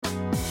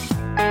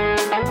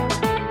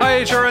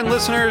HRN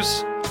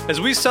listeners.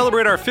 As we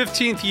celebrate our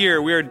 15th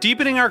year, we are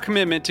deepening our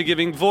commitment to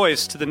giving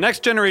voice to the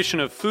next generation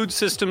of food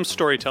systems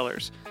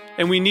storytellers,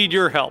 and we need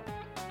your help.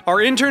 Our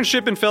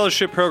internship and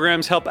fellowship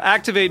programs help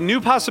activate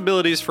new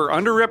possibilities for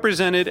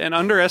underrepresented and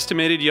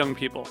underestimated young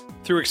people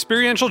through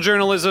experiential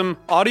journalism,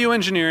 audio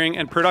engineering,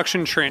 and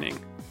production training.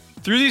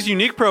 Through these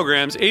unique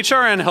programs,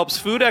 HRN helps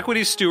food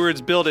equity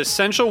stewards build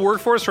essential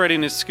workforce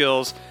readiness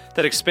skills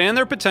that expand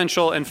their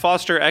potential and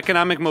foster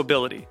economic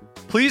mobility.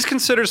 Please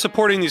consider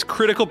supporting these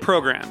critical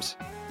programs.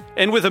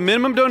 And with a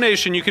minimum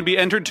donation, you can be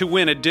entered to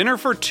win a dinner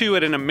for two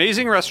at an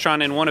amazing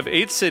restaurant in one of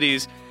 8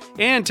 cities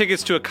and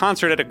tickets to a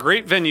concert at a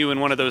great venue in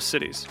one of those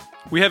cities.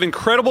 We have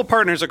incredible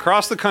partners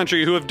across the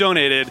country who have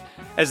donated,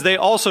 as they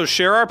also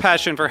share our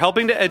passion for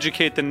helping to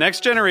educate the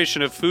next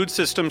generation of food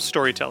systems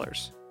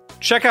storytellers.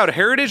 Check out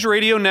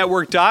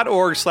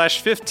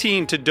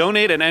heritageradionetwork.org/15 to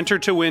donate and enter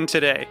to win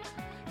today.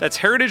 That's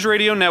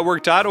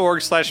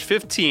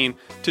heritageradionetwork.org/15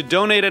 to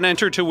donate and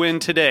enter to win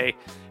today.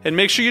 And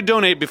make sure you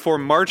donate before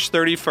March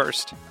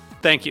 31st.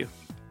 Thank you.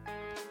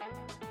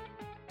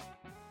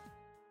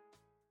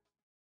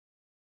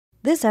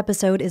 This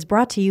episode is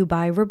brought to you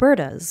by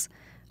Roberta's,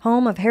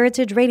 home of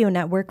Heritage Radio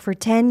Network for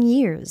 10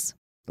 years.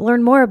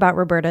 Learn more about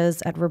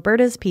Roberta's at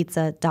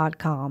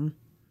robertaspizza.com.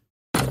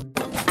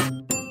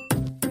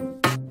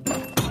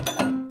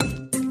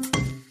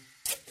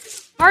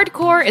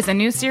 Hardcore is a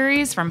new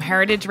series from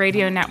Heritage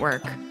Radio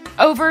Network.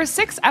 Over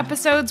 6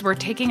 episodes, we're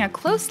taking a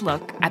close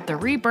look at the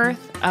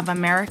rebirth of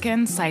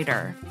American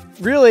cider.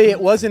 Really, it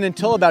wasn't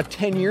until about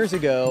 10 years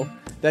ago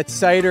that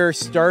cider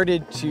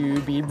started to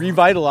be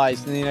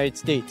revitalized in the United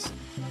States.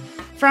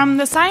 From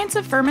the science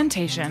of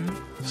fermentation.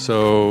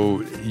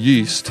 So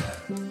yeast,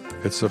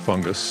 it's a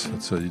fungus.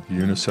 It's a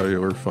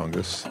unicellular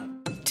fungus.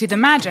 To the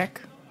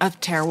magic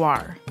of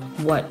terroir.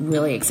 What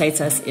really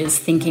excites us is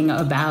thinking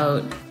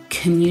about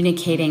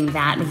communicating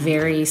that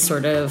very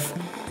sort of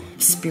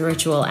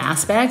spiritual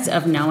aspect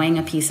of knowing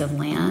a piece of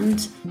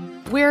land.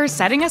 We're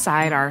setting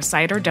aside our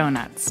cider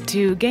donuts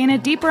to gain a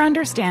deeper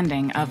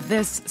understanding of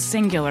this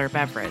singular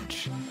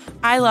beverage.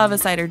 I love a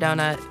cider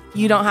donut.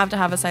 You don't have to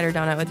have a cider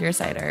donut with your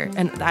cider,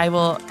 and I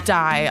will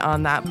die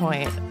on that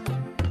point.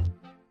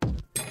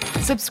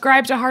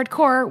 Subscribe to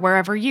Hardcore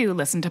wherever you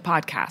listen to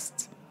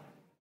podcasts.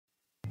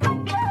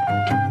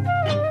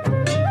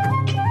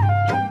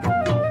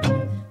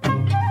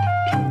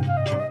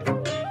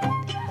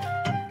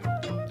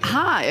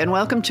 Hi, and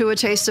welcome to A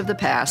Taste of the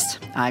Past.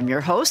 I'm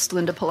your host,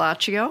 Linda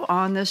Palacio,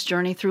 on this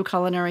journey through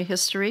culinary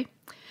history.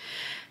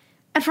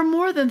 And for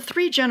more than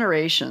 3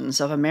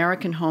 generations of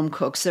American home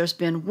cooks, there's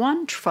been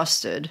one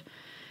trusted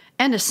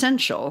and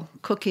essential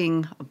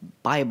cooking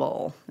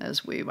Bible,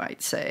 as we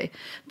might say,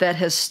 that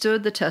has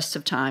stood the test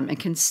of time and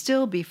can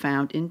still be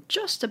found in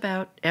just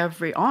about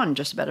every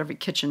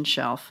kitchen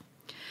shelf.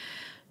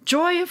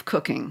 Joy of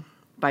Cooking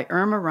by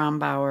Irma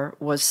Rombauer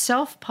was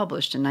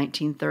self-published in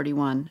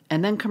 1931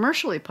 and then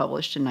commercially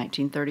published in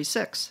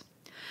 1936.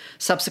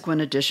 Subsequent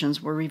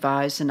editions were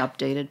revised and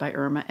updated by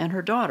Irma and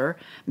her daughter,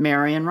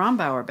 Marion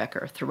Rombauer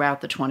Becker,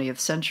 throughout the 20th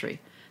century,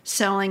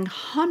 selling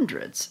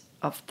hundreds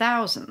of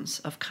thousands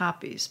of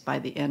copies by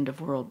the end of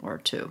World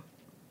War II.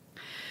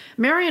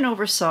 Marion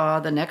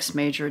oversaw the next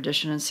major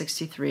edition in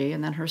 1963,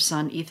 and then her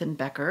son Ethan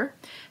Becker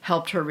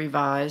helped her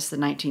revise the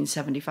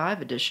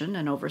 1975 edition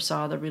and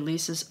oversaw the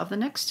releases of the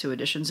next 2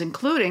 editions,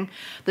 including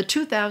the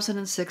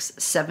 2006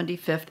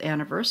 75th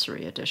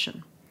anniversary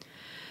edition.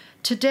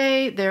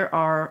 Today, there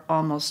are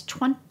almost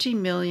 20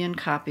 million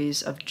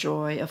copies of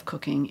Joy of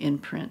Cooking in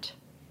print,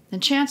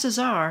 and chances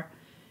are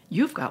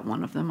you've got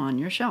one of them on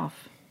your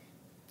shelf.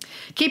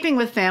 Keeping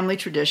with family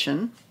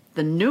tradition,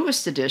 the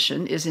newest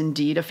edition is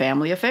indeed a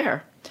family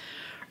affair.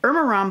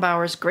 Irma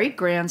Rombauer's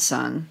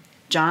great-grandson,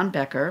 John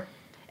Becker,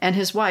 and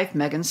his wife,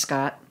 Megan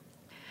Scott,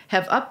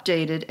 have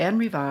updated and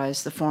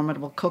revised the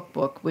formidable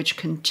cookbook, which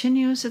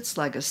continues its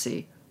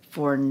legacy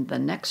for the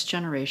next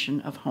generation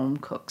of home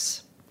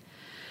cooks.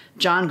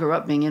 John grew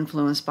up being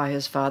influenced by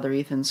his father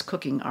Ethan's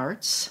kitchen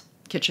arts,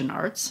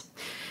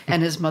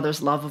 and his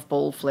mother's love of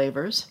bold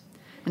flavors.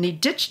 And he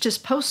ditched his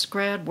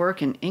post-grad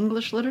work in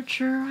English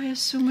literature. I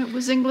assume it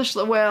was English.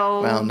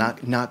 Well,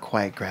 not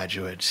quite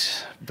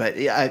graduate, but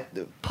yeah.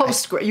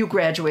 You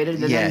graduated,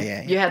 and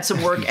then you had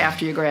some work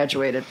after you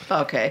graduated.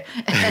 Okay,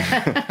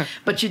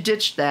 but you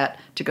ditched that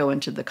to go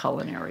into the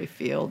culinary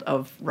field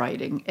of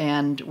writing,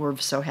 and we're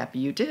so happy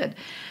you did.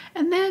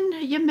 And then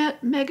you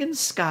met Megan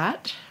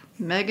Scott.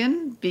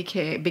 Megan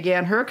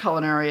began her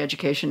culinary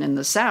education in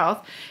the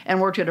South and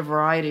worked at a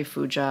variety of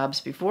food jobs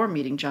before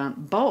meeting John,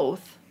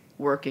 both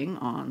working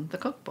on the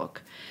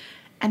cookbook.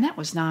 And that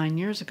was 9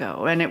 years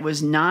ago. And it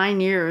was 9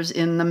 years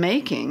in the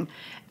making.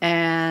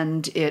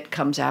 And it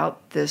comes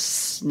out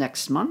this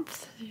next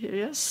month,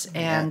 yes.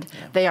 And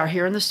they are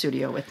here in the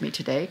studio with me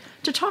today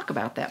to talk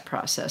about that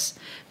process.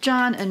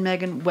 John and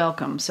Megan,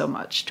 welcome so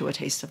much to A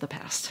Taste of the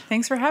Past.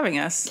 Thanks for having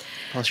us.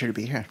 Pleasure to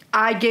be here.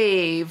 I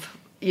gave,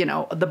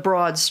 the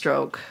broad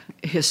stroke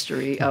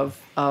history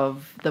of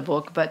the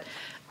book, but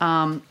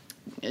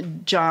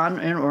John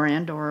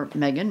or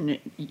Megan,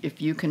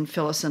 if you can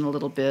fill us in a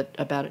little bit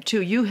about it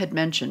too. You had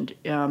mentioned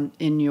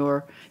in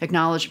your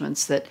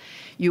acknowledgments that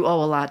you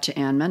owe a lot to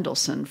Ann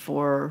Mendelsohn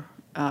for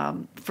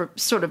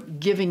sort of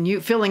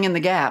filling in the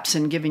gaps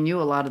and giving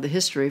you a lot of the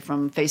history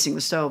from Facing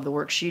the Stove, the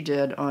work she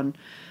did on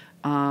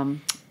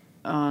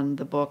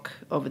the book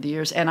over the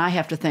years. And I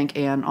have to thank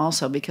Anne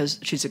also because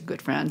she's a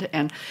good friend.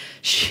 And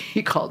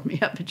she called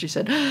me up and she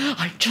said,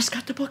 I just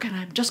got the book and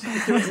I'm just going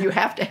through it and you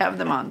have to have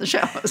them on the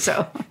show.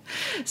 So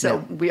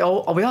we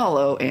all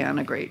owe Anne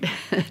a great...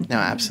 No,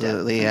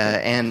 absolutely.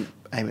 And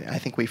I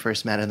think we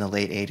first met in the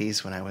late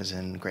 80s when I was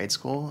in grade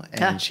school,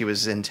 and she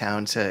was in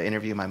town to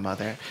interview my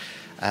mother.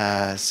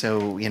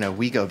 So,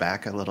 we go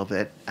back a little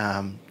bit,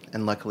 and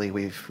luckily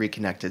we've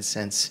reconnected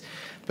since.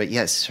 But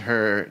yes,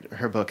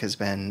 her book has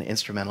been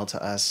instrumental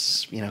to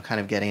us, kind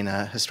of getting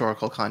a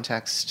historical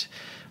context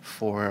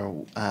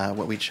for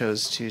what we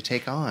chose to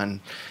take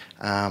on.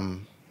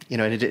 In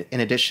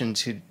addition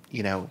to,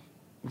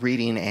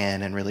 reading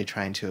Anne and really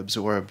trying to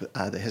absorb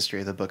the history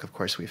of the book, of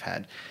course, we've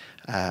had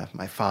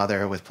my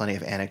father with plenty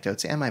of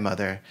anecdotes and my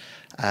mother.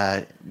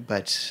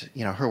 But,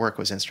 her work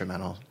was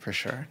instrumental for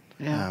sure.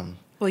 Yeah.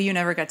 Well, you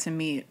never got to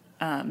meet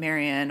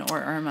Marian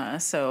or Irma,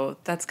 so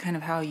that's kind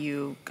of how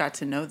you got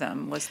to know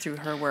them, was through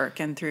her work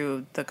and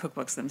through the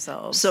cookbooks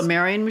themselves. So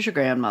Marian was your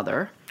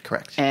grandmother.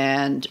 Correct.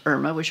 And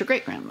Irma was your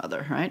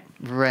great-grandmother, right?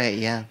 Right,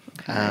 yeah.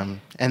 Okay.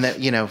 And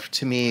that,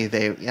 to me,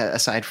 they,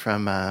 aside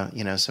from,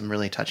 some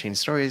really touching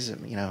stories,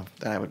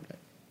 that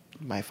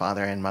my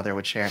father and mother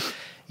would share,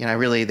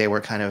 really, they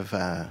were kind of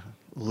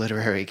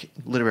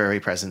literary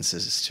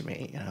presences to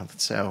me,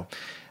 So,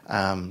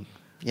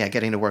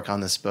 getting to work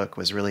on this book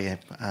was really,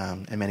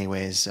 in many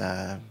ways,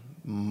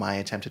 my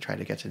attempt to try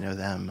to get to know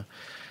them.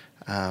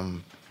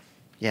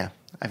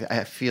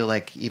 I feel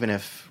like even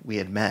if we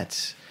had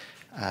met,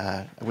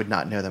 I would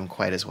not know them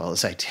quite as well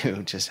as I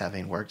do, just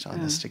having worked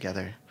on this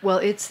together. Well,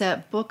 it's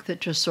that book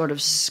that just sort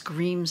of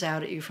screams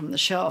out at you from the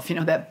shelf,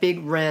 that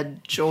big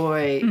red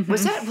joy.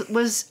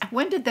 Mm-hmm.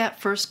 When did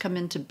that first come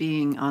into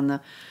being on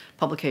the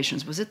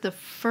publications? Was it the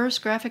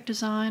first graphic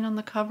design on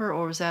the cover,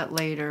 or was that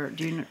later?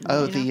 Do you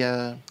know?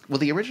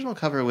 The original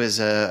cover was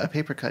a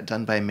paper cut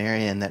done by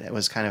Marian that it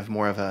was kind of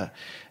more of it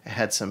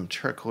had some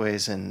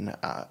turquoise and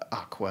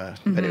aqua,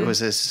 but it was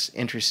this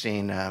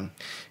interesting.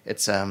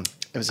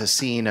 It was a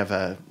scene of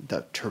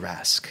the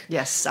Tarrasque.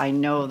 Yes, I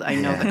know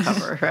the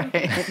cover, right?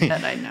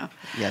 That I know.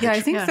 Yeah,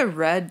 I think the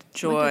red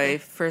joy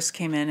first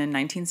came in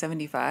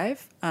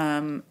 1975,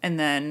 and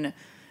then.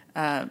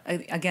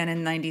 Again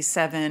in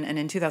 97, and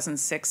in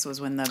 2006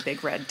 was when the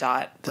big red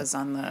dot was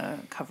on the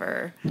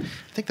cover. I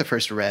think the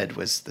first red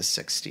was the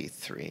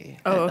 63.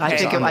 Oh, okay. I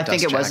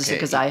think it was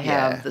because I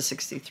have the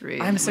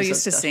 63. I'm so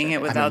used to seeing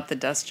it without the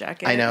dust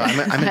jacket. I know. I'm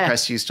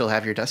impressed you still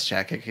have your dust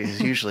jacket, because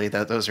usually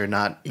those are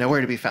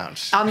nowhere to be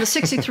found. On the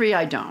 63,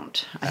 I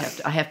don't.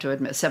 I have to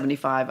admit,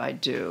 75 I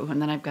do,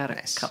 and then I've got a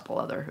couple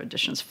other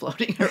editions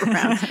floating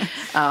around.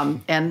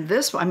 And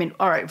this one,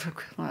 all right.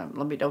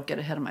 Let me don't get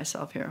ahead of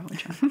myself here,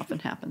 which often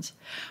happens.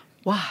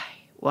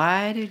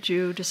 Why did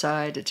you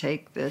decide to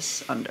take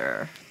this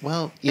under?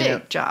 Well,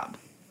 big job.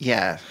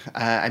 Yeah.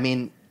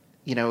 It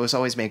was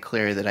always made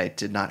clear that I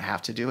did not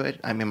have to do it.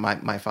 I mean,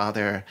 my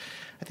father,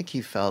 I think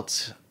he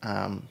felt,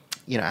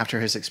 after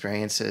his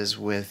experiences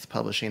with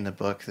publishing the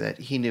book, that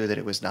he knew that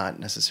it was not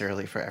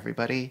necessarily for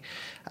everybody.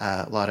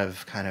 A lot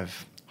of kind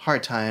of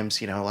hard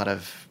times, a lot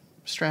of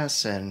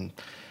stress. And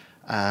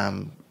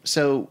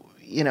so,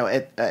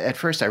 at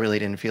first I really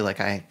didn't feel like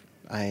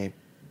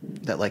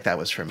that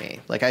was for me.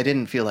 Like, I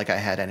didn't feel like I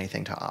had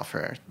anything to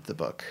offer the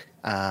book.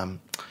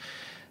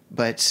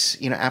 But,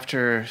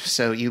 after,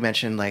 so you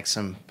mentioned like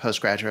some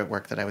postgraduate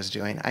work that I was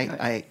doing.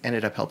 I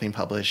ended up helping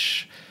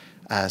publish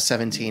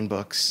 17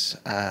 books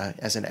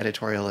as an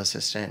editorial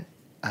assistant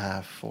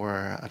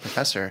for a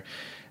professor.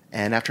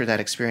 And after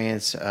that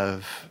experience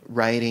of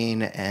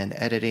writing and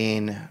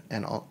editing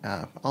and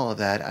all of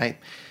that, I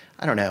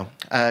don't know,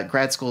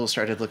 grad school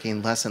started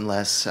looking less and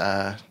less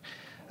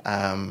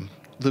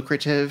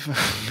lucrative,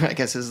 I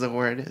guess is the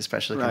word,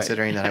 especially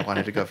considering that I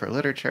wanted to go for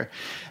literature.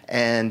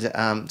 And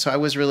so I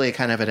was really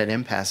kind of at an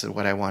impasse of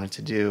what I wanted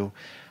to do.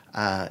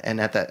 And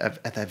at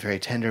that very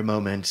tender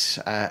moment,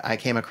 I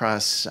came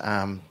across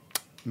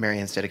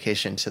Marian's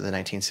dedication to the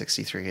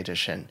 1963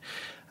 edition,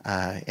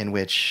 in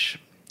which,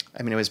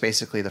 it was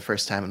basically the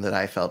first time that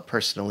I felt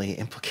personally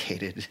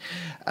implicated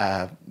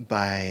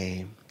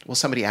by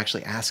somebody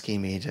actually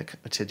asking me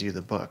to do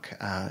the book.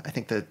 I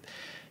think that,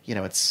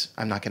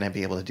 I'm not going to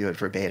be able to do it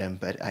verbatim,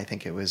 but I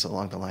think it was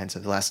along the lines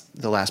of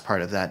the last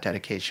part of that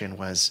dedication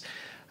was,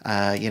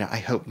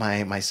 I hope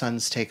my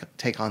sons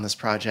take on this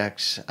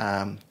project,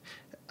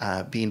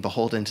 being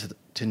beholden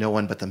to no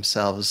one but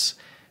themselves,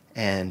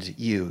 and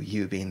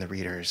you being the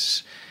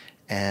readers.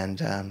 And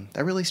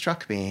that really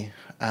struck me.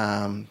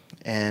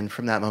 And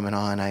from that moment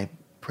on, I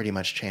pretty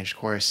much changed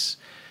course.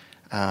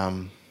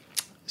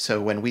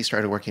 So when we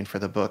started working for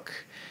the book,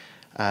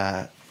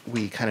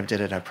 we kind of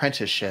did an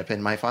apprenticeship,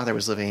 and my father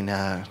was living in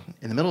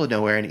the middle of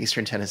nowhere in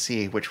eastern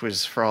Tennessee, which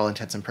was, for all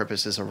intents and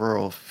purposes, a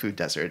rural food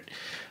desert,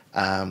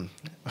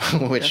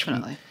 which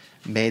Definitely.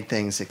 made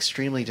things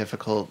extremely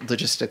difficult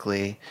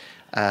logistically.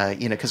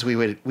 Because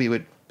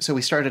so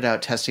we started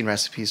out testing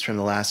recipes from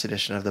the last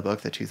edition of the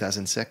book, the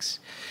 2006,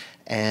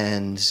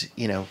 and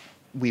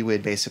we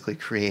would basically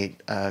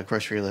create a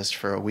grocery list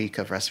for a week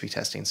of recipe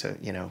testing. So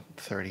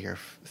 30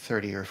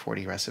 or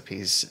 40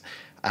 recipes.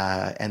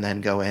 And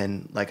then go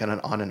in like on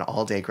an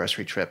all-day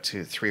grocery trip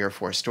to 3 or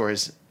 4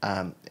 stores,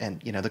 and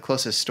the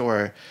closest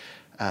store,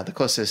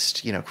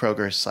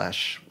 Kroger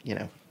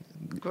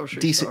 /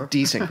 Grocery store.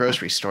 decent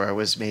grocery store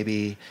was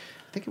maybe,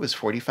 I think it was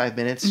 45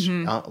 minutes,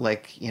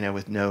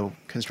 with no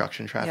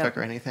construction traffic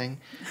or anything.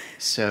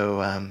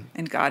 So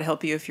and God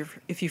help you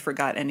if you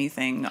forgot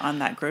anything on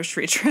that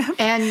grocery trip.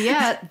 And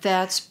yet,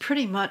 that's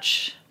pretty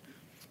much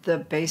the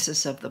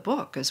basis of the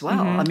book as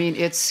well. I mean,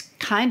 it's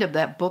kind of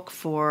that book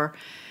for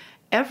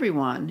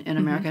everyone in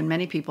America, and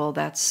many people,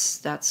 that's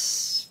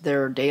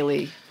their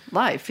daily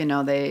life.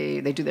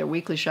 They do their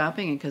weekly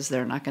shopping because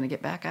they're not going to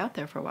get back out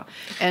there for a while.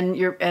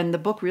 And the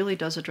book really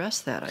does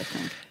address that, I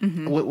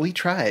think. We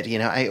tried.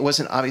 It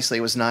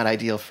was not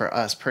ideal for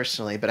us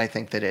personally, but I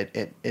think that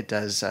it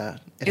does.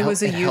 It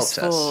was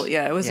useful.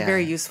 Yeah, it was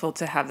very useful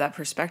to have that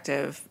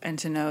perspective and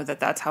to know that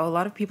that's how a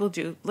lot of people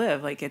do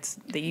live. Like it's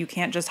that you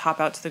can't just hop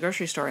out to the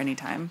grocery store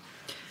anytime.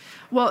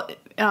 Well,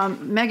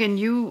 Megan,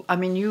 you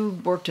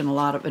worked in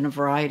a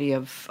variety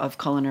of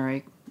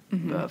culinary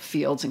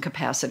fields and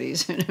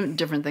capacities,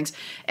 different things,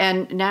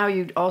 and now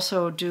you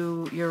also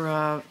do you're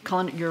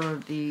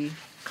the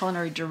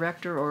culinary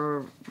director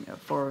or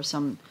for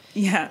some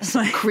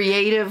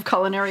creative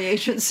culinary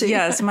agency.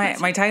 Yes,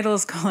 my title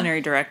is culinary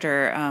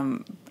director,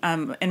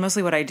 and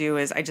mostly what I do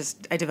is I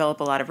develop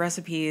a lot of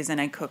recipes and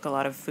I cook a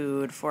lot of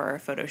food for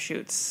photo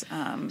shoots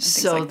and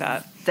things like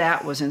that.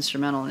 That was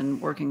instrumental in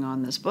working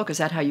on this book. Is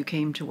that how you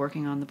came to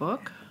working on the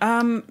book?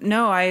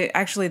 No,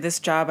 this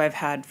job I've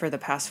had for the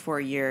past 4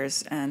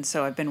 years, and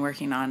so I've been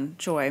working on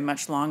Joy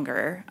much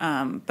longer.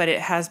 But it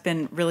has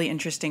been really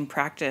interesting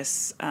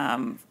practice,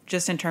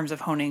 just in terms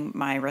of honing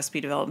my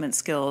recipe development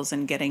skills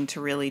and getting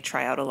to really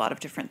try out a lot of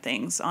different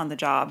things on the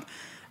job.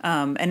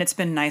 And it's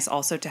been nice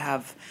also to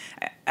have,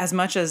 as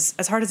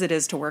hard as it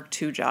is to work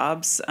 2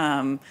 jobs,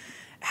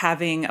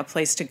 having a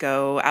place to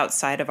go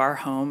outside of our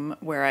home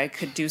where I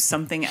could do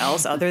something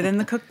else other than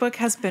the cookbook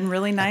has been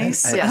really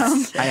nice.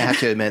 I have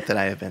to admit that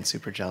I have been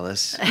super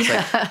jealous.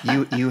 It's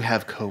like, you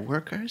have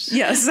coworkers?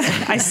 Yes,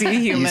 I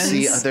see humans.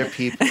 You see other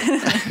people.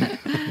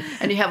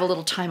 And you have a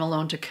little time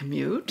alone to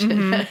commute.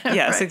 Yes,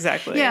 right.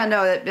 Exactly. Yeah,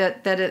 no,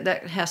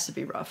 that has to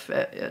be rough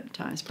at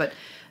times. But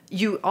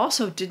you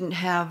also didn't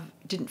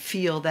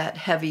feel that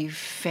heavy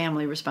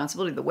family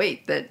responsibility, the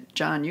weight that,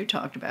 John, you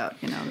talked about,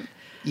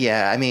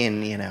 Yeah, I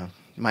mean,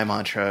 my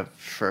mantra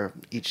for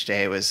each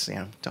day was,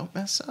 don't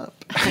mess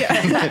up.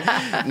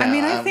 Yeah. No, I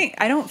mean, I think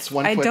I don't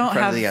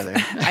have the other.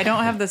 I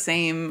don't have the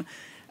same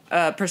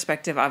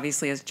perspective,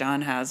 obviously, as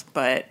John has,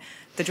 but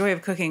The Joy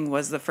of Cooking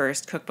was the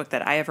first cookbook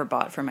that I ever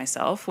bought for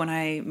myself when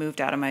I moved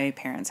out of my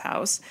parents'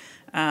 house.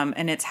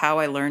 And it's how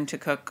I learned to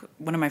cook.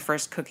 One of my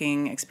first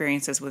cooking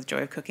experiences with Joy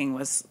of Cooking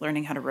was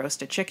learning how to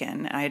roast a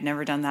chicken. I had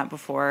never done that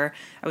before.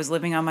 I was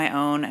living on my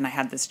own and I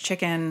had this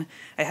chicken.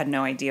 I had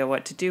no idea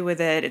what to do with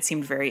it. It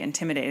seemed very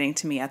intimidating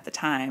to me at the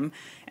time.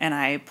 And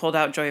I pulled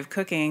out Joy of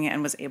Cooking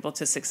and was able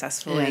to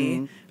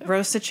successfully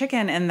roast a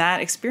chicken. And that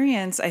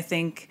experience, I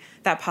think,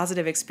 that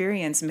positive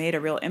experience made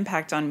a real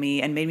impact on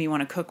me and made me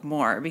want to cook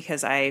more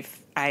because I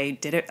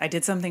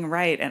did something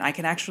right and I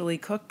can actually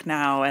cook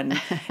now,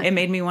 and it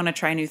made me want to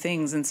try new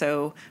things. And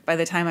so by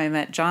the time I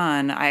met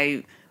John,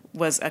 I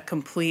was a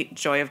complete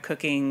Joy of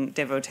Cooking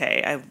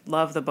devotee. I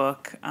love the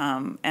book.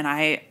 And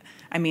I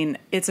mean,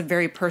 it's a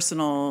very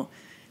personal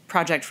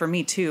project for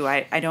me too.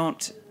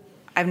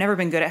 I've never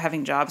been good at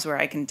having jobs where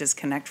I can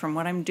disconnect from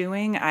what I'm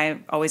doing. I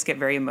always get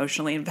very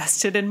emotionally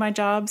invested in my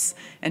jobs,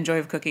 and Joy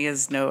of Cooking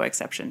is no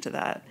exception to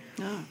that.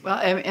 Oh, well,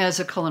 as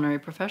a culinary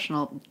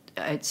professional,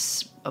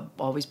 it's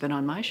always been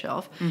on my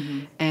shelf,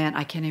 and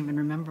I can't even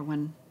remember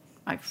when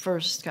I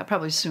first got,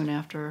 probably soon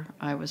after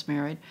I was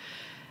married.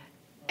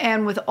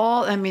 And with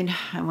all, I mean,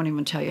 I won't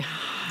even tell you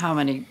how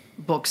many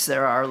books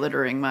there are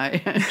littering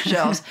my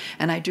shelves,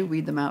 and I do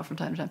weed them out from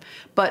time to time.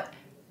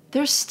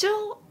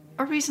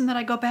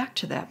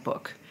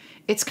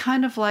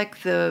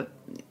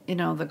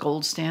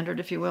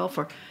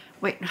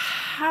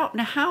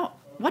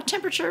 What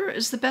temperature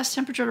is the best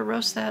temperature to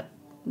roast that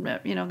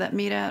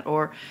meat at?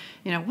 Or,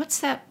 what's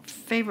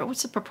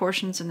the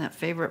proportions in that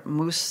favorite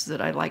mousse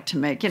that I like to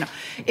make?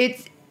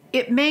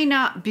 It may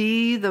not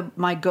be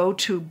my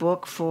go-to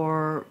book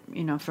for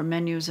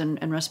menus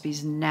and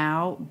recipes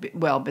now.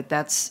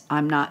 But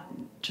I'm not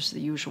just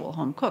the usual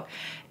home cook.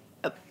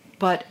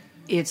 But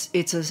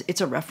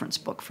it's a reference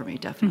book for me,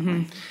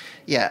 definitely.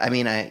 Yeah, I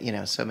mean,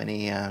 so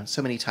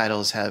many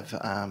titles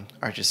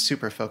are just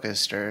super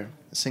focused or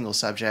single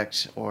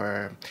subject,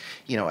 or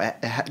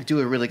do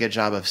a really good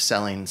job of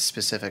selling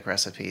specific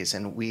recipes,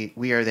 and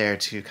we are there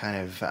to kind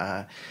of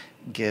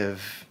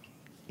give,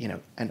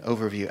 an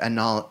overview,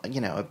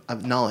 a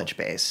knowledge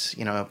base,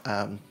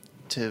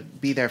 to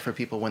be there for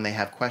people when they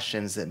have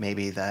questions that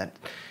maybe that,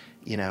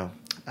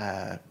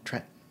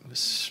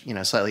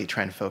 slightly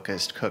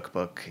trend-focused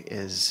cookbook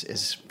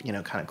is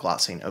kind of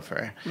glossing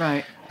over.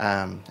 Right.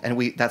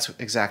 And that's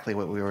exactly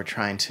what we were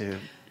trying to,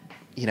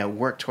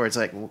 work towards,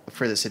 like,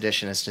 for this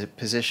edition, is to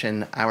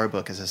position our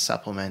book as a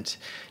supplement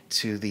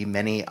to the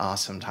many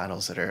awesome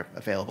titles that are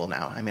available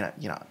now. I mean,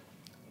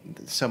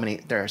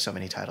 there are so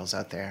many titles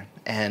out there,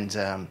 and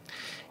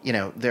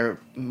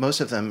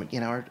most of them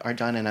are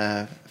done in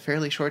a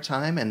fairly short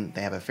time, and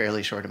they have a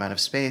fairly short amount of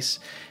space,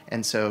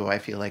 and so I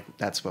feel like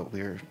that's what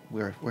we're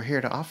here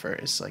to offer,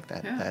 is like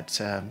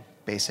that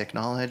basic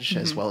knowledge,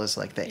 as well as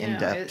like the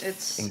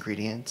in-depth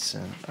ingredients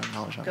and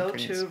knowledge on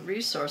ingredients. Go-to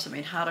resource. I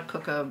mean, how to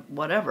cook a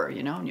whatever,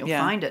 and you'll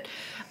find it.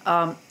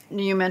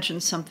 You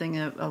mentioned something,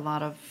 a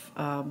lot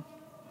of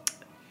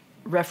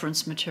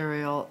reference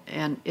material,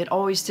 and it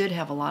always did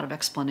have a lot of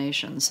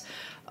explanations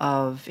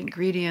of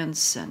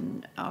ingredients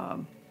and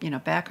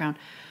background.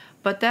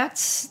 But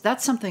that's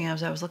something,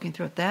 as I was looking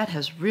through it, that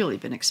has really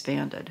been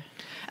expanded.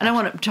 And I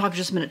want to talk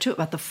just a minute too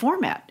about the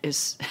format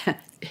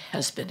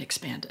has been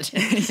expanded.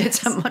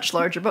 It's a much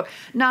larger book,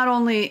 not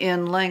only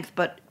in length,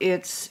 but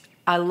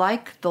I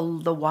like the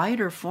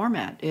wider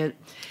format.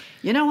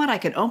 You know what? I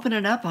can open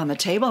it up on the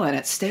table and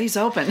it stays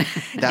open.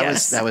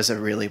 That was a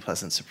really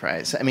pleasant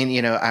surprise. I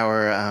mean,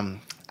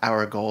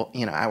 our goal,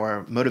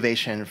 our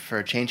motivation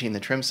for changing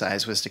the trim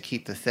size was to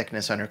keep the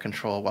thickness under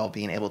control while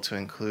being able to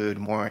include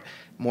more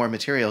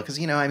material. Because,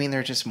 there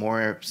are just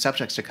more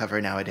subjects to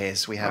cover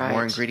nowadays. We have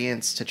more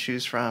ingredients to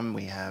choose from.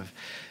 We have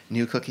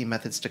new cooking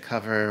methods to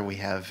cover. We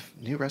have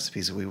new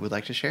recipes that we would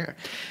like to share.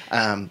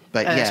 That's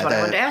what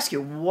I wanted to ask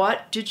you.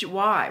 What did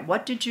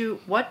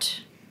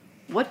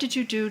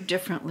you do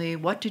differently?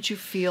 What did you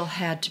feel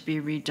had to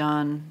be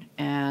redone?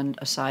 And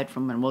aside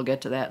from, and we'll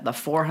get to that, the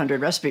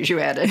 400 recipes you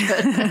added.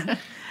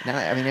 No,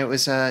 I mean, it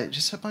was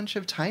just a bunch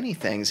of tiny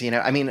things.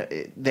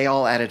 They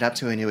all added up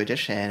to a new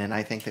edition, and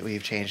I think that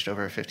we've changed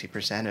over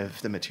 50%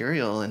 of the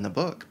material in the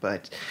book.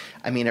 But,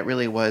 it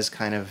really was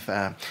kind of...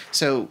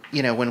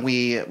 when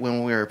we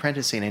were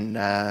apprenticing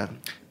and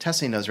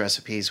testing those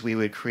recipes, we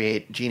would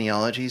create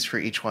genealogies for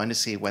each one to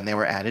see when they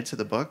were added to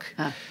the book.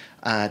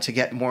 To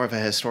get more of a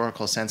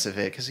historical sense of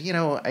it. Because,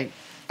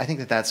 I think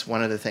that that's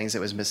one of the things that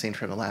was missing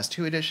from the last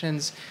two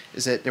editions,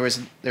 is that there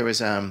was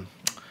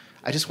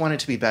I just wanted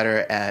to be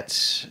better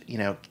at,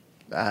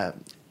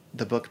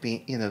 the book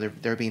being,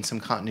 there being some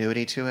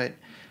continuity to it,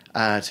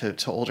 to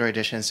older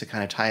editions, to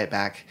kind of tie it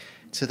back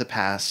to the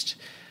past,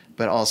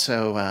 but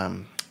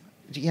also,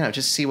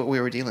 just see what we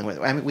were dealing with.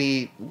 I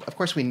mean, of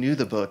course, we knew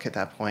the book at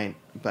that point,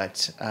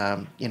 but,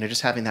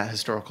 just having that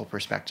historical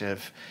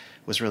perspective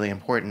was really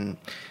important.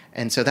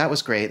 And so that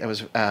was great. That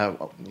was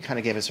kind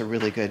of gave us a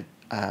really good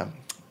kind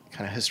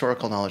of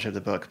historical knowledge of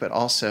the book, but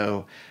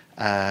also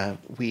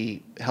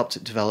we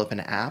helped develop an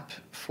app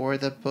for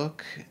the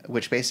book,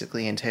 which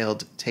basically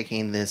entailed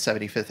taking the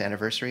 75th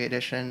anniversary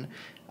edition,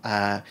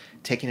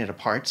 taking it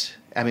apart.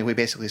 I mean, we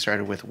basically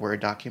started with Word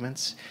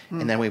documents,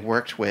 and then we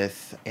worked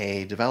with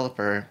a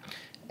developer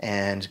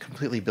and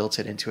completely built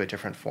it into a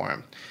different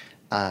form.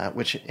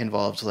 Which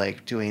involved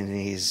like doing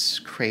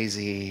these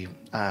crazy,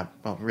 I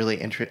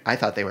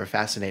thought they were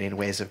fascinating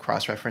ways of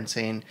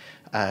cross-referencing,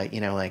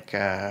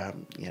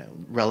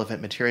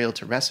 relevant material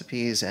to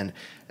recipes and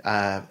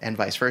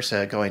vice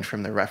versa, going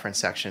from the reference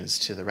sections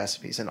to the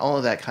recipes. And all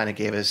of that kind of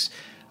gave us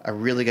a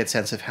really good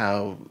sense of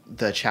how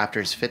the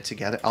chapters fit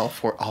together, all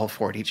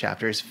 40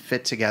 chapters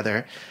fit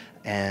together.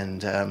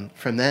 And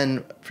from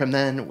then,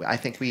 I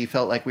think we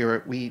felt like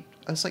I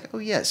was like, oh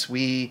yes,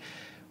 we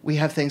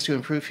have things to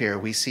improve here.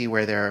 We see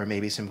where there are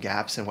maybe some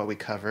gaps in what we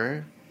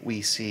cover.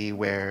 We see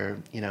where,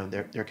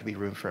 there could be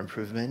room for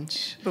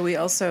improvement. But we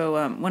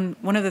also,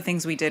 one of the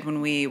things we did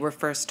when we were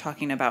first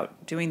talking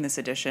about doing this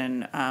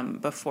edition,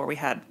 before we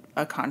had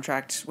a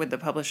contract with the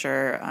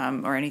publisher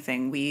or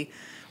anything, we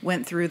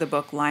went through the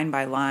book line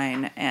by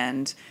line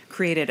and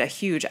created a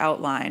huge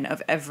outline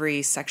of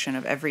every section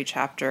of every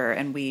chapter.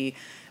 And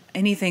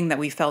anything that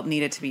we felt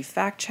needed to be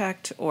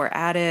fact-checked or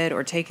added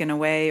or taken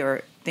away,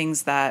 or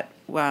things that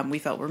we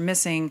felt were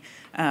missing,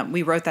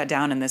 we wrote that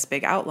down in this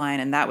big outline,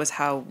 and that was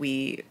how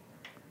we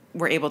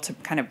were able to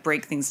kind of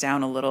break things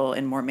down a little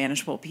in more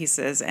manageable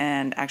pieces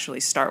and actually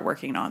start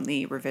working on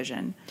the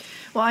revision.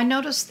 Well, I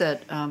noticed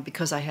that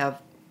because I have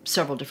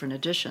several different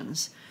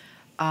editions,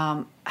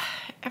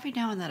 every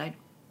now and then I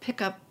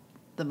pick up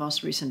the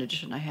most recent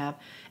edition I have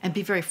and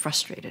be very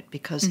frustrated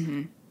because...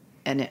 Mm-hmm.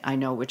 And I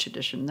know which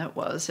edition that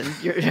was, and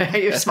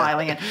you're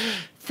smiling, and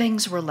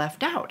things were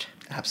left out.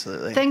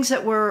 Absolutely. Things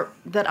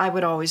that I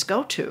would always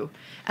go to.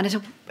 And I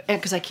said,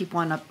 because I keep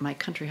one up my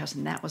country house,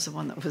 and that was the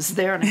one that was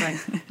there, and I'm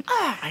going,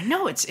 I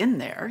know it's in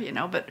there,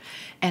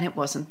 and it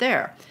wasn't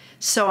there.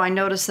 So I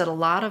noticed that a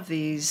lot of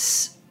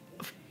these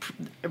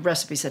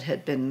recipes that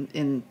had been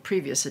in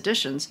previous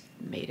editions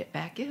made it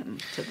back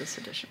into this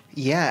edition.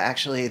 Yeah,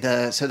 actually,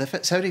 the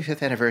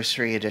 75th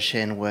anniversary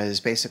edition was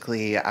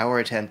basically our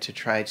attempt to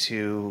try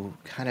to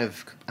kind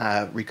of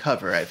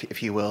recover,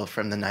 if you will,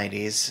 from the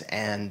 90s.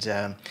 And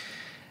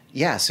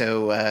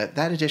so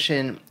that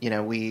edition,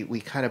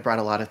 we kind of brought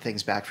a lot of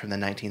things back from the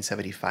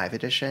 1975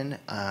 edition.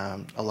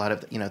 A lot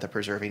of, the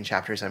preserving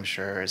chapters, I'm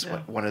sure, is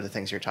one of the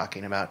things you're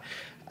talking about.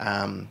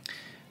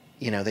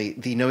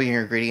 The Know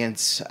Your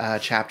Ingredients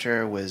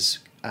chapter was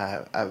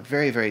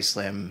very, very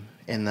slim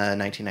in the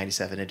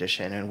 1997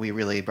 edition, and we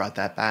really brought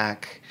that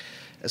back,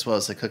 as well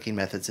as the Cooking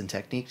Methods and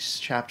Techniques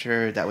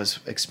chapter that was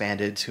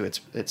expanded to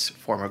its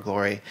former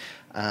glory.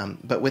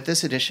 But with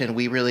this edition,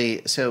 we really,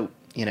 the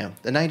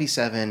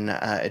 97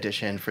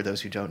 edition, for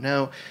those who don't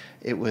know,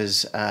 it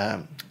was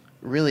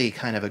really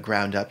kind of a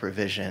ground-up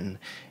revision,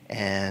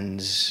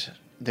 and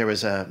there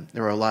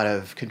were a lot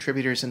of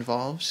contributors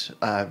involved,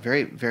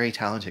 very, very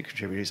talented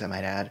contributors, I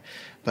might add.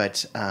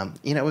 But,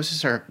 it was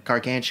just our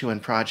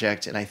gargantuan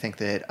project, and I think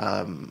that,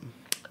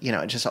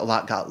 just a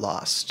lot got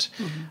lost.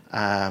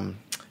 Mm-hmm.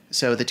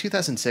 So the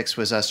 2006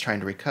 was us trying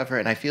to recover,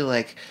 and I feel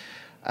like,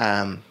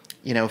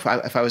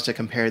 if I was to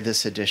compare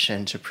this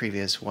edition to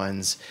previous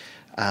ones,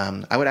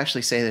 I would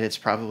actually say that it's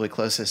probably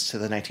closest to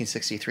the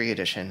 1963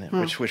 edition,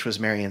 which was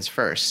Marion's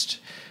first.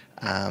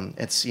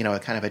 It's, a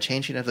kind of a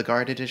changing of the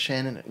guard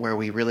edition where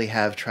we really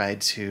have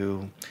tried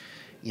to,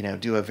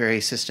 do a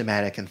very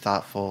systematic and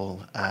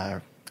thoughtful,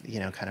 kind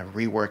of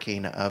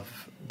reworking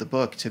of the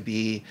book to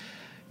be,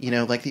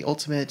 like the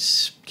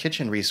ultimate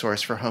kitchen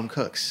resource for home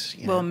cooks.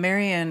 Well,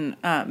 Marion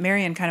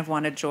kind of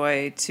wanted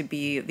Joy to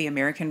be the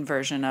American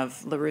version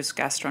of Larousse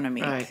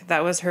Gastronomique. Right.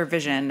 That was her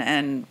vision,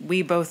 and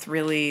we both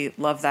really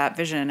love that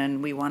vision,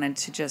 and we wanted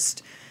to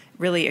just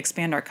really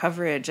expand our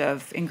coverage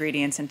of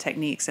ingredients and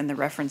techniques and the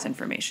reference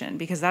information,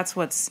 because that's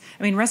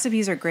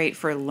recipes are great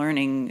for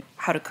learning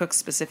how to cook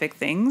specific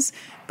things,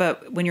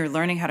 but when you're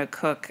learning how to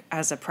cook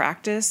as a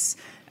practice,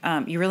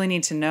 you really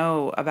need to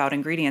know about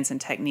ingredients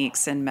and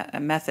techniques and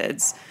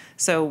methods.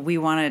 So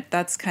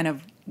that's kind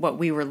of what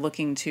we were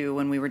looking to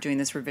when we were doing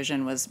this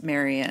revision, was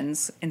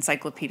Marion's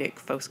encyclopedic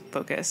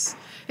focus.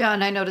 Yeah,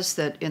 and I noticed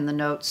that in the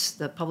notes,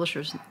 the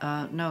publisher's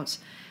notes,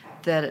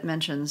 that it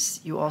mentions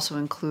you also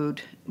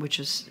include, which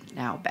is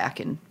now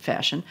back in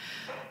fashion,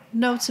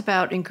 notes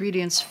about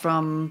ingredients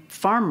from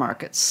farm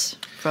markets,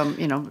 from,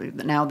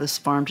 now this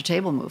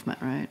farm-to-table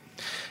movement, right?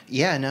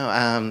 Yeah, no.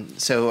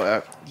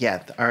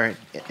 Our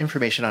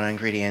information on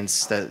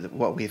ingredients,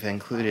 what we've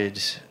included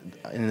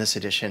in this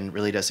edition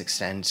really does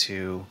extend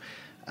to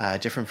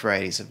different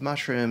varieties of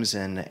mushrooms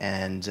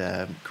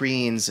and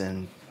greens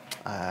and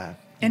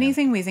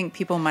anything we think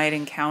people might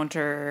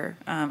encounter.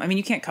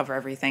 You can't cover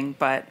everything,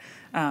 but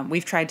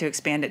we've tried to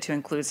expand it to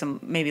include some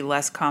maybe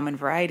less common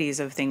varieties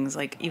of things,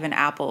 like even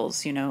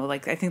apples.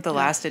 Like I think the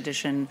last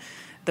edition,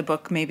 the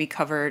book maybe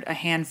covered a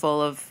handful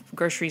of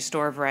grocery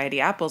store variety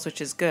apples, which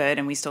is good,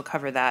 and we still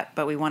cover that.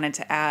 But we wanted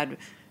to add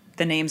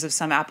the names of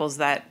some apples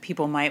that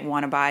people might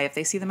want to buy if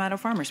they see them at a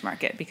farmer's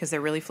market, because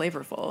they're really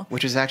flavorful.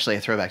 Which is actually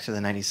a throwback to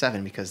the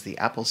 97, because the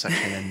apple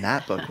section in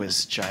that book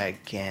was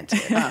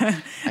gigantic.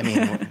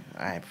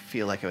 I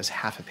feel like it was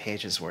half a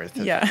page's worth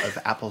of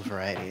apple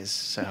varieties.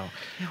 So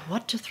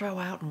what to throw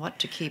out and what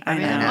to keep.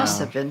 It must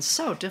have been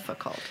so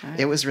difficult. Right?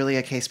 It was really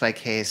a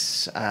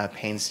case-by-case,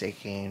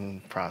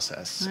 painstaking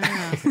process.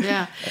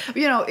 Yeah.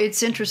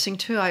 It's interesting,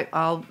 too. I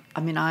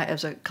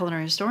as a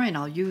culinary historian,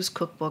 I'll use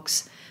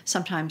cookbooks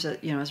sometimes,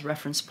 as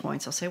reference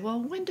points. I'll say, well,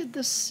 when did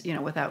this,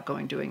 without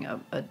doing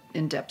a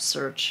in-depth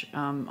search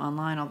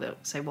online, I'll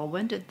say, well,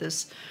 when did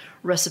this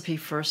recipe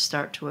first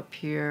start to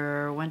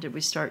appear? When did we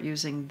start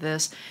using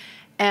this?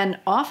 And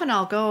often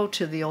I'll go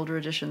to the older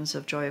editions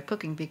of Joy of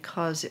Cooking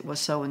because it was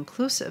so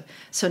inclusive.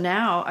 So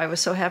now I was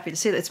so happy to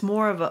see that it's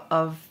more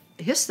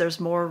there's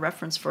more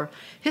reference for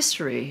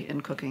history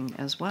in cooking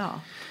as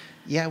well.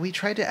 Yeah, we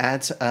tried to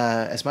add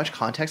as much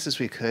context as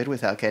we could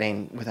without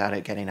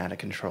it getting out of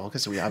control,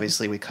 because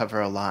we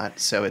cover a lot,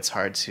 so it's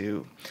hard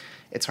to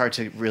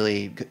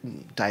really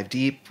dive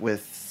deep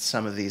with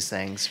some of these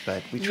things,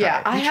 but we try.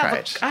 Yeah,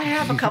 I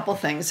have a couple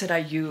things that I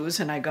use,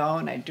 and I go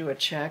and I do a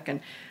check,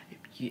 and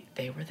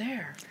they were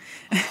there.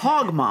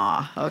 Hog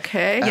maw,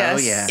 okay? Yes.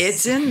 Oh, yeah.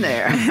 It's in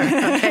there.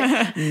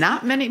 Okay?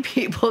 Not many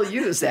people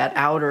use that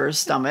outer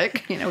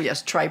stomach.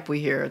 Yes, tripe we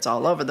hear, it's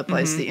all over the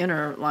place, the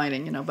inner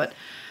lining, but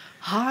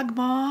hog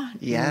maw?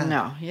 Yeah.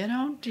 No, you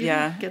don't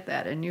get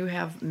that. And you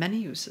have many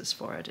uses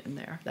for it in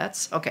there.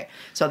 That's okay.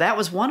 So that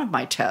was one of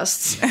my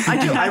tests.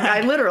 I do. I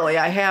literally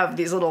have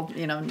these little,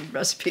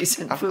 recipes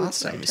and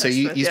foods. Awesome. So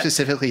you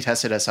specifically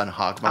tested us on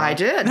hog maw? I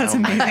did. That's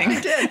amazing.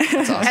 I did.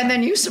 That's awesome. And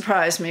then you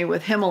surprised me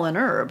with Himmel and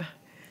herb.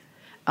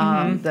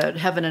 The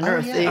heaven and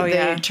earth,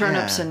 the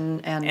turnips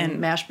and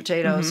mashed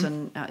potatoes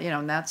and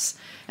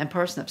and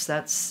parsnips.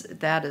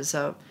 That is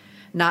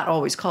not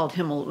always called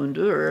Himmel und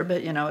Herb,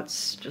 but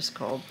it's just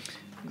called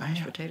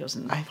mashed potatoes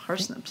and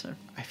parsnips.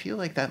 I feel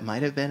like that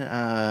might have been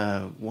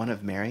one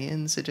of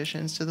Marion's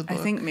additions to the book.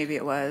 I think maybe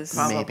it was.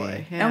 Probably.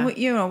 Maybe. Yeah.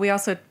 And we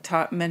also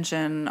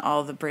mention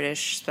all the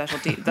British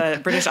specialty, the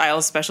British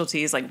Isles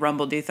specialties like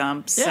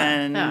rumble-do-thumps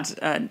and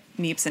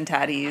neeps and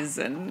tatties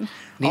and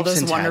all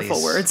those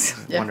wonderful words.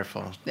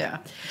 Wonderful. Yeah,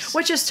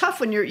 which is tough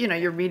when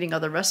you're reading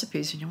other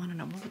recipes and you want to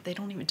know, well, they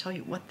don't even tell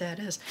you what that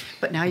is.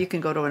 But now you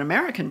can go to an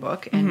American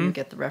book and you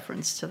get the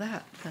reference to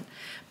that.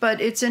 But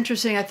it's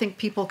interesting. I think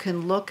people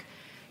can look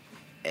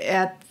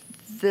at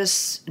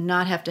this,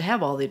 not have to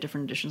have all the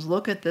different editions.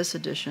 Look at this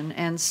edition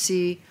and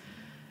see.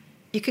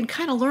 You can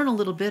kind of learn a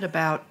little bit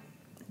about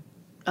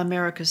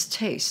America's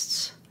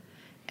tastes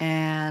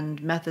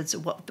and methods.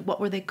 What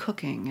were they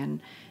cooking? And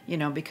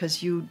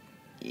because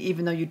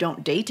even though you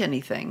don't date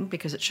anything,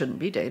 because it shouldn't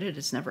be dated,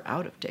 it's never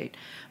out of date,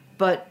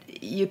 but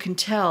you can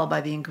tell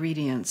by the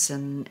ingredients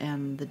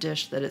and the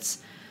dish that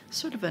it's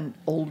sort of an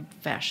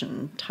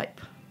old-fashioned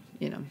type,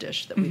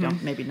 dish that we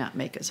don't maybe not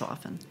make as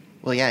often.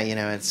 Well, yeah,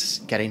 it's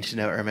getting to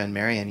know Irma and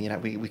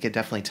Marion. We could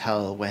definitely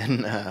tell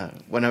when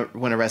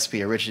a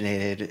recipe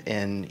originated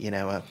in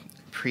a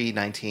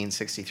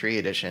pre-1963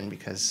 edition,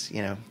 because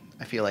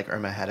I feel like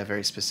Irma had a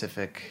very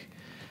specific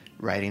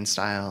writing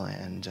style,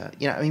 and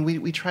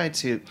we tried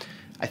to,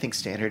 I think,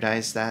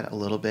 standardize that a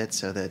little bit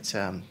so that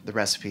the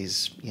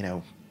recipes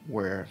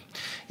were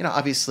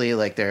obviously,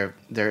 like,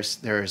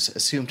 there's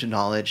assumed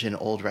knowledge in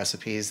old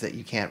recipes that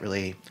you can't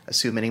really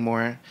assume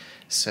anymore.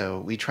 So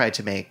we tried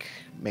to make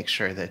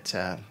sure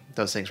that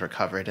those things were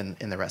covered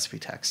in the recipe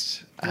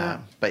text.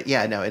 But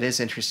yeah, no, it is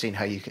interesting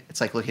how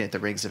it's like looking at the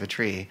rings of a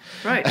tree.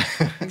 Right,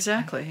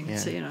 exactly. You can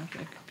see,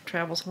 it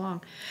travels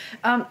along.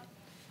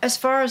 As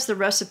far as the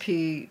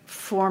recipe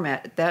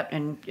format,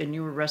 and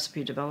you were a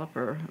recipe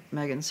developer,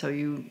 Megan, so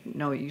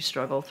you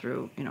struggle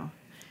through,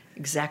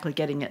 exactly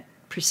getting it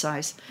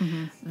precise.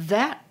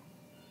 The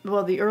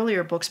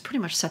earlier books pretty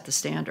much set the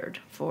standard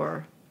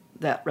for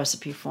that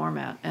recipe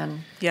format,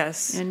 and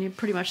yes, and you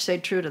pretty much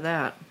stayed true to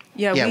that.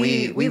 Yeah,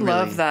 we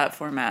love really, that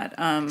format.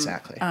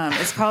 Exactly.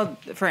 It's called,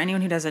 for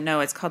anyone who doesn't know,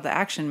 it's called the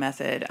action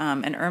method.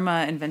 And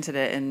Irma invented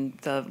it in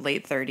the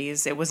late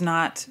 30s. It was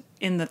not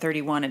in the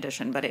 31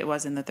 edition, but it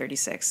was in the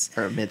 36.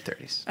 Or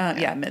mid-30s.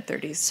 Yeah,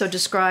 mid-30s. So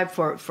describe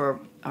for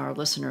our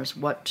listeners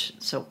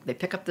so they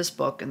pick up this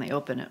book and they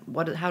open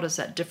it. How does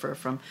that differ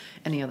from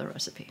any other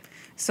recipe?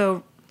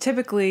 So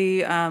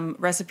typically,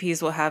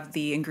 recipes will have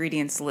the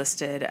ingredients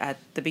listed at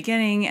the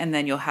beginning, and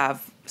then you'll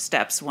have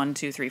steps 1,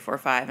 2, 3, 4,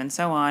 5, and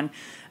so on.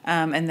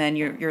 And then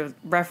you're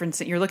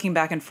referencing, you're looking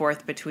back and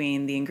forth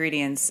between the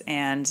ingredients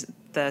and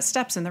the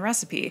steps in the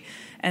recipe.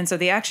 And so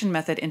the action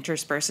method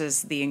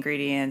intersperses the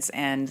ingredients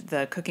and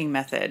the cooking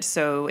method.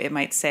 So it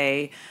might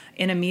say,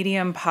 in a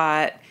medium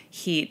pot,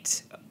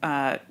 heat,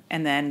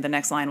 and then the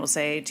next line will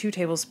say 2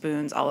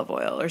 tablespoons olive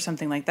oil or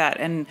something like that.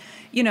 And,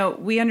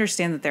 we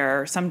understand that there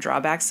are some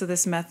drawbacks to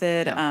this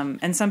method. Yeah.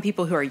 And some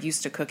people who are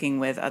used to cooking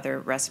with other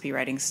recipe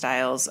writing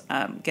styles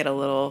get a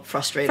little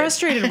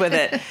frustrated with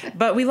it.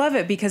 But we love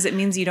it because it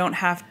means you don't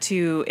have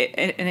to,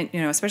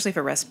 especially if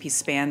a recipe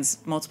spans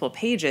multiple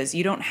pages,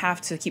 you don't have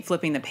to keep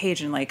flipping the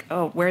page and like,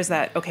 oh, where's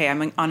that? Okay,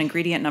 I'm on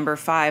ingredient number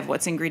 5.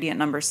 What's ingredient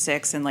number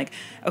 6? And like,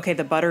 okay,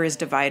 the butter is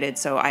divided,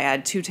 so I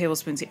add 2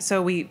 tablespoons.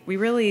 So we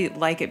really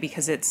like it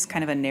because it's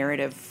kind of a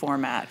narrative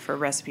format for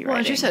recipe writing.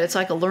 Well, as you said, it's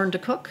like a learn to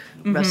cook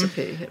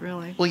recipe. It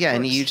really well, yeah, works.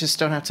 and you just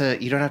don't have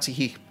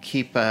to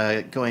keep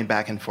going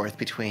back and forth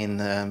between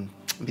the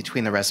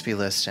recipe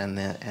list and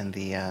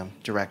the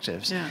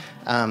directives. Yeah.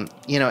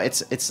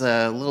 It's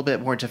a little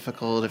bit more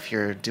difficult if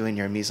you're doing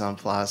your mise en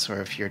place,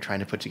 or if you're trying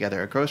to put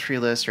together a grocery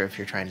list, or if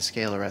you're trying to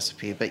scale a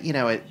recipe. But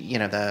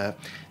the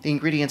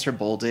ingredients are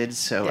bolded,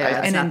 so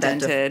and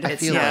indented.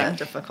 It's not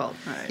difficult.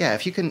 Right. Yeah,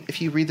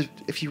 if you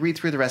read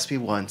through the recipe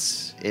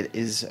once,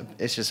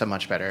 it's just a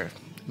much better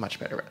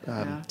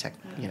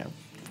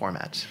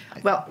format.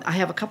 Well, I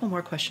have a couple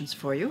more questions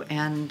for you,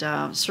 and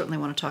certainly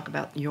want to talk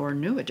about your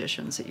new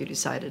additions that you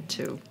decided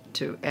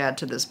to add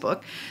to this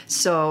book.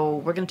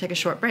 So we're going to take a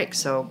short break.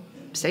 So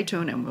stay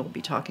tuned, and we'll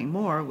be talking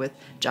more with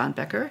John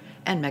Becker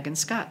and Megan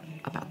Scott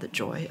about the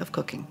joy of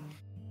cooking.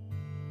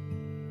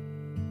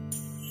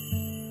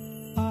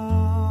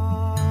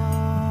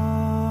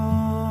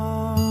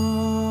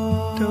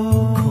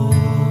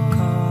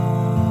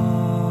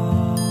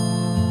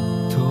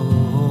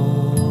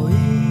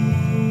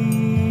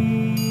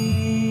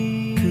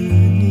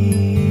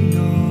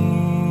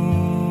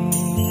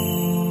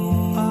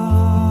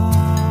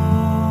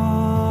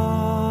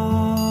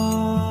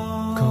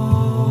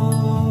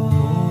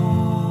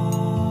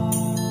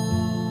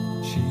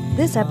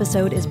 This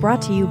episode is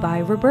brought to you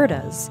by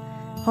Roberta's,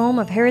 home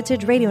of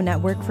Heritage Radio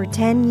Network for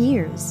 10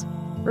 years.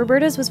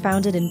 Roberta's was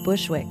founded in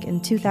Bushwick in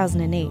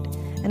 2008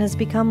 and has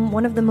become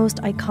one of the most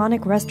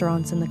iconic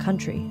restaurants in the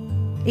country.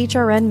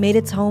 HRN made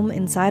its home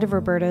inside of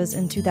Roberta's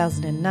in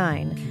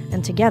 2009,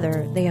 and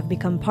together they have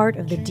become part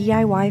of the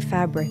DIY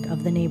fabric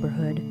of the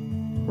neighborhood.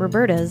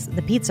 Roberta's,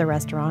 the pizza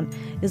restaurant,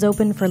 is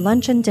open for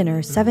lunch and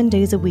dinner 7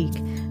 days a week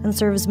and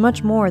serves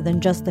much more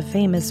than just the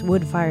famous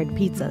wood-fired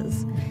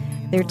pizzas.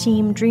 Their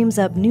team dreams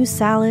up new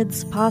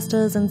salads,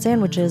 pastas, and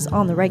sandwiches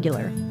on the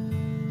regular.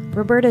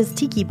 Roberta's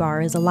Tiki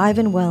Bar is alive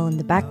and well in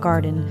the back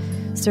garden,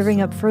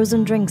 serving up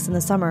frozen drinks in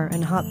the summer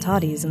and hot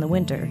toddies in the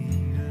winter.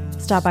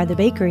 Stop by the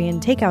bakery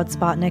and takeout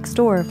spot next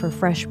door for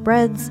fresh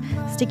breads,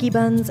 sticky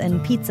buns,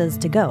 and pizzas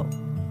to go.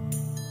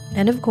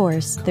 And of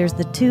course, there's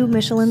the 2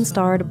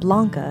 Michelin-starred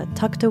Blanca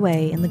tucked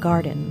away in the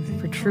garden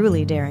for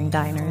truly daring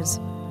diners.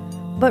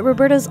 But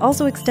Roberta's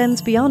also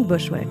extends beyond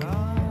Bushwick,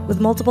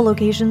 with multiple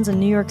locations in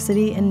New York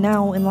City and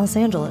now in Los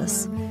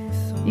Angeles.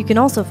 You can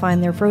also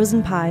find their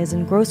frozen pies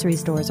in grocery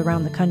stores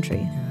around the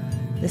country.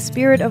 The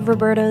spirit of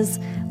Roberta's,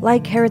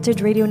 like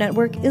Heritage Radio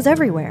Network, is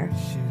everywhere.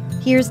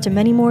 Here's to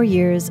many more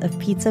years of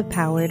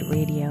pizza-powered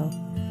radio.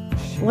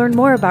 Learn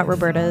more about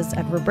Roberta's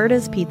at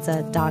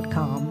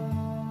robertaspizza.com.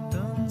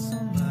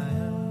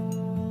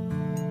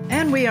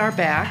 And we are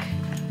back.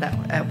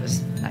 That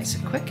was nice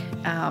and quick.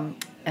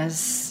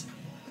 As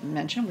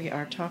mentioned, we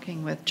are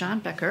talking with John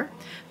Becker,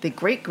 the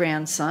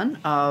great-grandson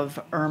of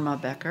Irma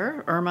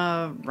Becker,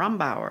 Irma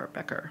Rombauer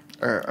Becker.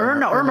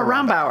 Irma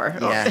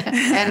Rombauer. Yeah.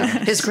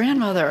 And his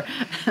grandmother,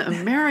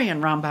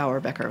 Marion Rombauer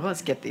Becker.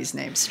 Let's get these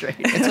names straight.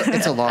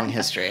 It's a long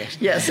history.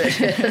 Yes, it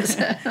is.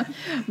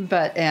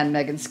 And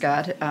Megan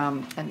Scott.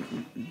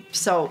 And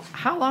so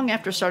how long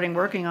after starting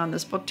working on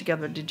this book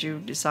together did you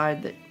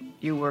decide that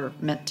you were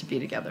meant to be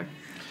together?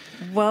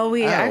 Well,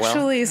 we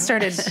actually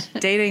started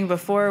dating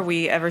before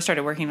we ever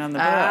started working on the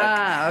book.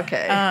 Ah,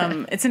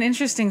 okay. It's an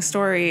interesting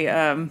story.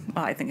 Well,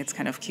 I think it's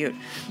kind of cute.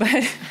 But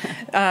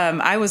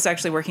I was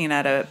actually working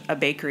at a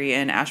bakery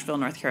in Asheville,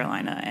 North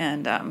Carolina,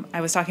 and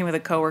I was talking with a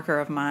coworker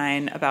of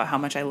mine about how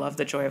much I love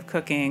The Joy of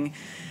Cooking.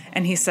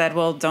 And he said,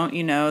 well, don't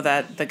you know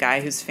that the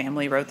guy whose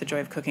family wrote The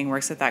Joy of Cooking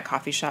works at that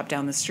coffee shop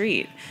down the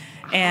street?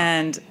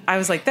 And I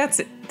was like,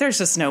 there's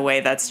just no way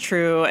that's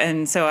true.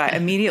 And so I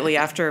immediately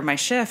after my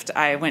shift,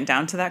 I went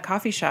down to that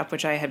coffee shop,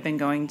 which I had been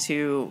going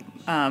to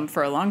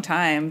for a long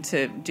time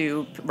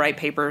to write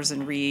papers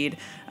and read.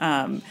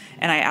 And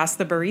I asked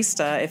the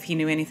barista if he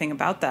knew anything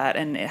about that.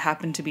 And it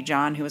happened to be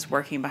John, who was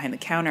working behind the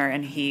counter.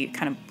 And he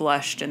kind of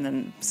blushed and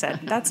then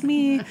said, that's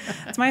me.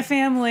 It's my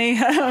family.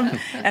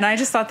 And I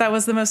just thought that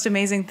was the most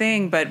amazing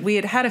thing. But we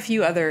had had a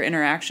few other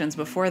interactions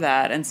before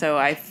that. And so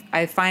I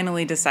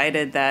finally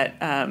decided that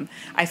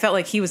I felt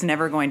like he was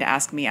never going to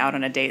ask me out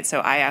on a date. So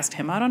I asked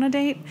him out on a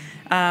date.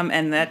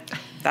 And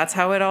that's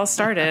how it all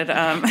started.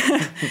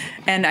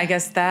 And I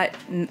guess that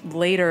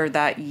later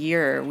that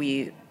year,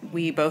 we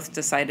both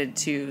decided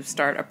to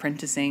start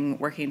apprenticing,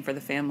 working for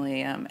the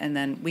family. And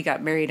then we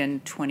got married in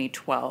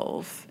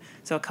 2012.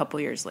 So a couple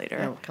years later.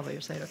 Oh, a couple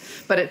years later.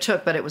 But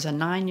it was a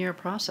 9-year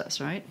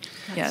process, right?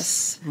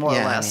 Yes. More or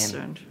less.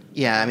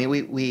 I mean,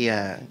 we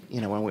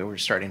when we were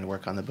starting to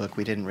work on the book,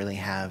 we didn't really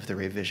have the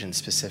revision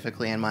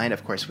specifically in mind.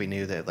 Of course, we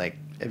knew that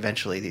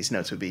eventually these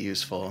notes would be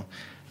useful,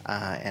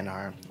 and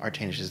our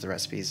changes to the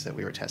recipes that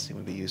we were testing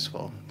would be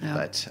useful. Yeah.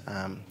 But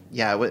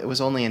it was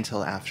only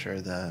until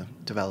after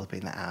developing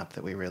the app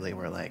that we really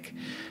were like,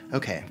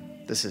 okay,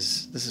 this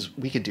is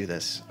we could do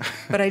this.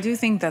 But I do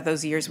think that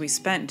those years we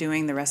spent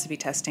doing the recipe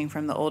testing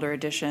from the older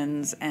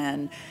editions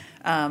and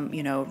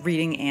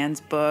reading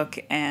Anne's book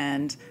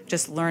and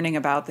just learning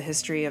about the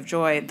history of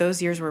joy,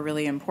 those years were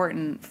really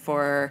important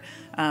for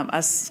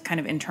us kind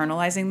of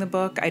internalizing the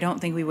book. I don't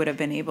think we would have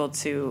been able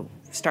to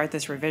start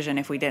this revision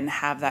if we didn't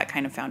have that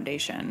kind of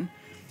foundation.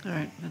 All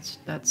right,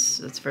 that's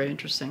very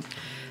interesting.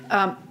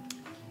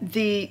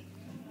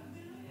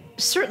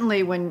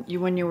 Certainly when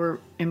you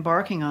were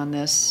embarking on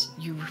this,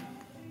 you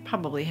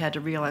probably had to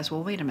realize,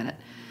 well, wait a minute,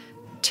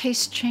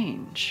 tastes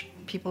change.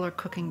 People are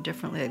cooking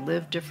differently. They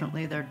live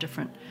differently. They're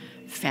different.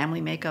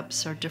 Family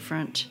makeups are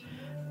different.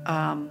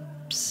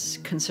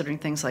 Considering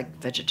things like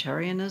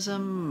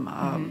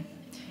vegetarianism,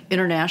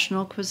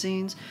 international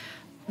cuisines,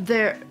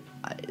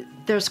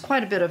 there's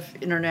quite a bit of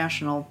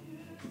international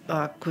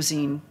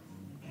cuisine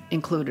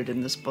included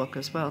in this book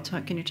as well.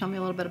 Can you tell me a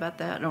little bit about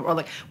that?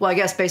 I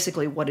guess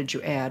basically, what did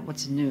you add?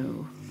 What's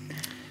new?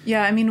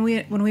 Yeah, I mean,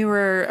 when we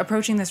were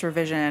approaching this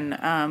revision,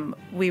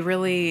 we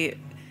really,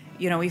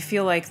 we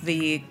feel like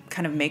the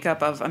kind of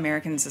makeup of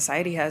American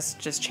society has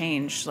just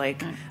changed.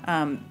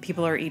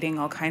 People are eating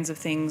all kinds of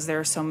things. There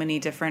are so many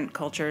different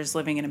cultures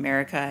living in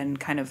America and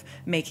kind of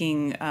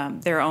making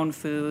their own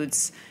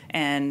foods.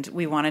 And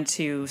we wanted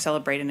to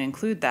celebrate and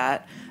include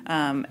that.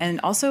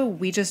 And also,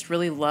 we just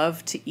really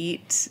love to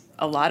eat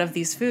a lot of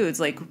these foods.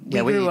 We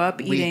grew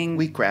up eating...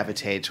 We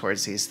gravitate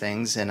towards these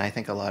things, and I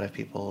think a lot of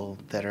people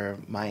that are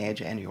my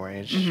age and your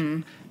age,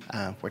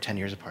 we're 10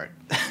 years apart.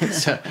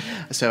 so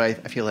I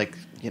feel like,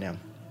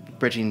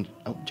 bridging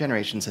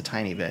generations a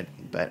tiny bit,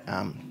 but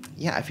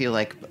I feel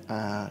like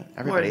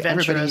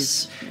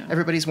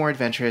everybody's more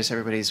adventurous.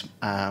 Everybody's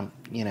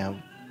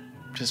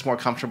just more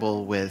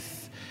comfortable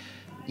with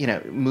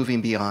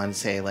moving beyond,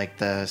 say, like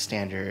the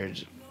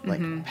standard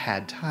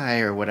pad thai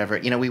or whatever.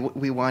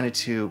 We wanted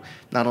to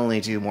not only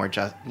do more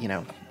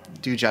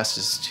do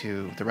justice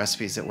to the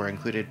recipes that were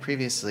included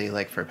previously,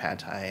 like for pad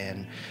thai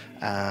and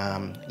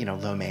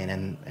lo mein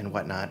and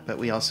whatnot. But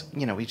we also,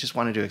 we just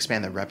wanted to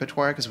expand the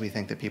repertoire because we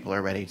think that people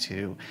are ready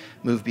to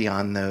move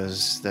beyond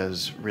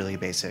those really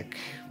basic,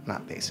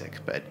 not basic,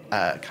 but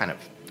kind of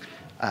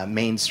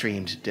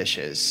mainstreamed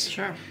dishes.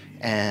 Sure.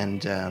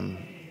 And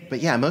but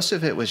yeah, most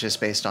of it was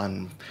just based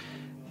on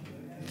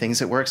things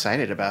that we're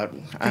excited about,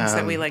 things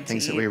that we like to eat,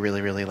 things that we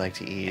really, really like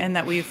to eat, and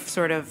that we've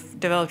sort of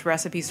developed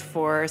recipes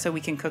for, so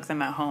we can cook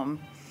them at home.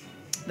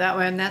 That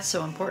way, and that's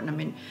so important. I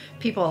mean,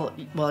 people,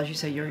 well, as you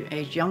say, your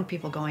age, young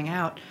people going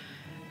out,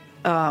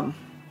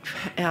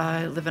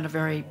 live in a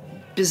very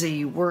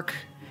busy work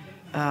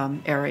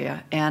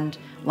area, and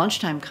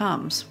lunchtime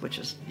comes, which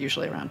is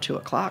usually around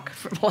 2:00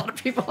 for a lot of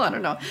people. I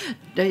don't know.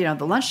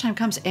 The lunchtime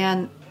comes,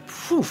 and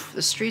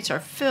the streets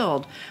are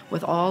filled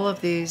with all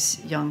of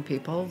these young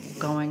people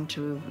going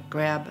to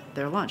grab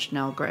their lunch.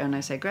 Now, and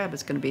I say grab,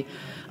 it's going to be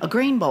a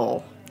green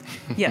bowl.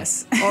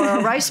 Yes. Or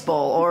a rice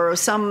bowl, or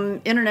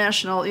some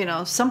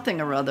international,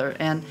 something or other.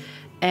 And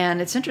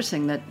it's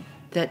interesting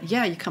that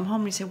you come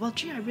home and you say, well,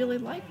 gee, I really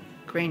like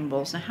grain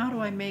bowls. Now, how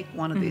do I make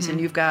one of these? And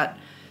you've got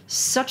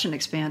such an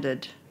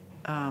expanded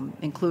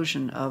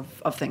inclusion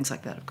of things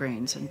like that, of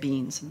grains and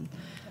beans.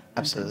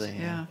 Absolutely.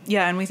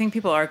 Yeah, and we think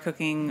people are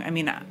cooking. I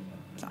mean,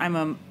 I'm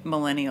a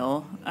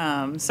millennial,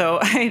 so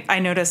I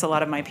notice a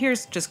lot of my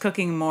peers just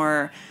cooking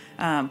more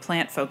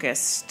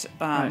plant-focused,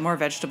 more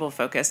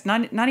vegetable-focused.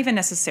 Not even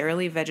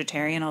necessarily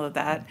vegetarian, although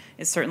that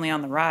is certainly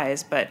on the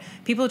rise. But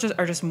people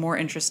are just more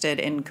interested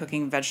in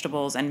cooking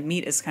vegetables, and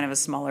meat is kind of a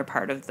smaller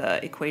part of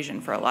the equation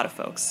for a lot of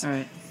folks. All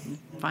right.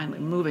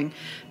 Finally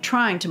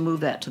trying to move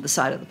that to the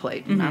side of the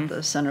plate, not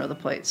the center of the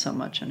plate so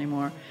much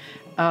anymore.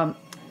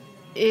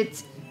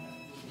 It's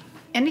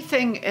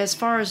anything as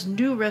far as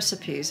new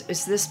recipes.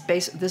 Is this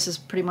this is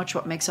pretty much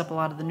what makes up a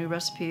lot of the new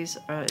recipes,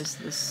 or is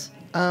this?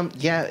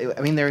 Yeah,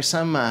 I mean, there are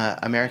some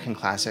American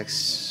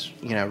classics,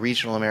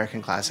 regional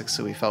American classics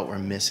that we felt were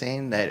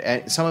missing.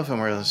 That some of them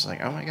were just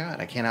like, oh my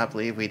God, I cannot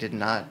believe we did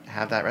not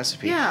have that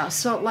recipe. Yeah,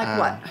 so like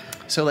what?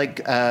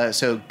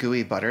 So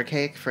gooey butter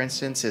cake, for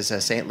instance, is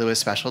a St. Louis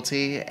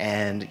specialty,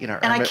 and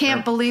And I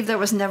can't believe there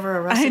was never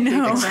a recipe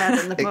like that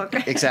in the book.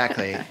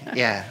 Exactly.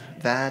 Yeah.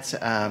 That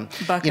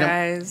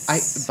Buckeyes,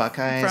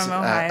 Buckeyes from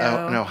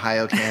Ohio, an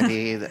Ohio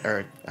candy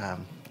or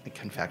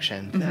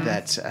confection.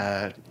 That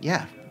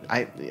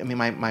I mean,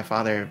 my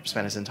father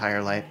spent his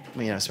entire life,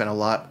 spent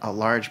a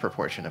large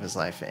proportion of his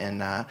life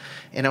in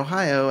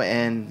Ohio,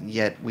 and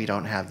yet we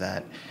don't have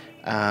that.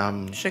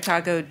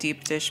 Chicago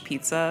deep dish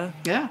pizza.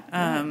 Yeah.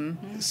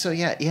 So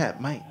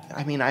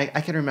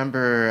I can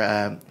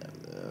remember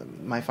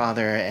my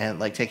father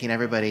and taking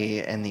everybody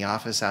in the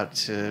office out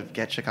to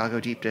get Chicago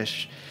deep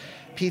dish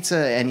pizza,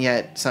 and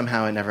yet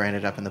somehow it never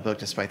ended up in the book,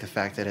 despite the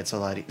fact that it's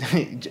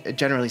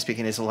generally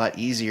speaking, it's a lot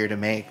easier to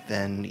make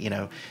than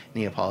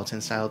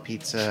Neapolitan style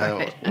pizza,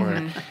 right.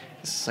 or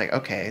it's like,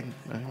 okay,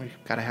 we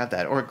gotta have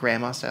that, or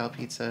grandma style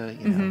pizza,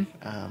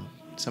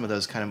 some of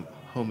those kind of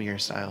homier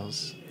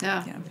styles.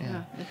 Yeah.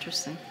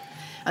 Interesting.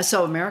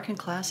 So American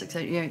classics,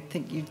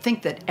 you'd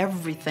think that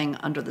everything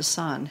under the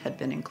sun had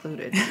been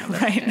included.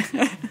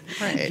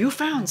 Right. You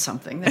found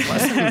something that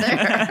wasn't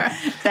there.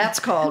 That's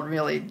called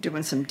really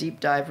doing some deep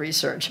dive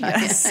research,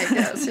 yes. I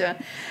guess,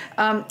 yeah.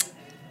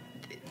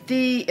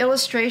 The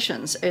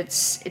illustrations,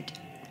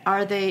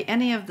 are they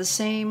any of the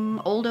same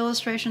old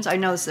illustrations? I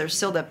know there's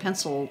still that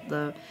pencil,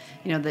 the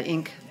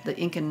ink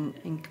and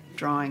ink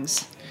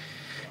drawings.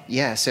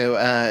 Yeah, so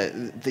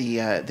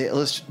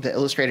the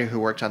illustrator who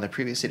worked on the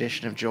previous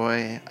edition of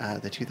Joy,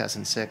 the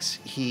 2006,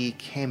 he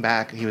came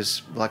back. He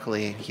was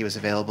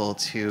available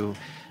to,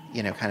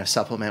 kind of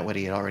supplement what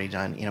he had already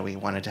done. We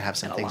wanted to have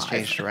some things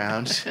changed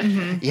around.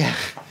 Yeah,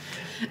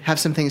 have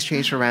some things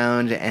changed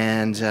around,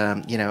 and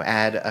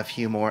add a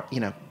few more.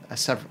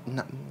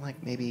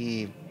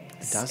 Maybe a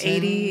dozen.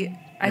 80.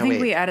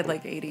 We added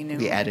 80 new.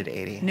 We added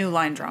 80 new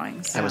line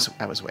drawings. I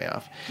was way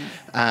off.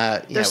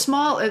 They're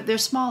small. They're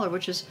smaller,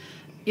 which is.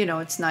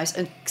 It's nice,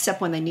 except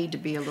when they need to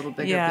be a little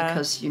bigger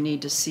because you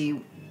need to see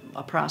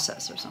a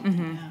process or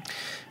something.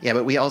 Yeah,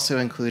 but we also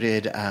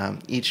included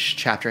each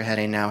chapter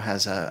heading now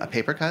has a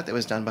paper cut that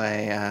was done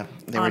by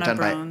by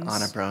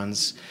Anna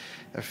Brones.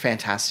 They're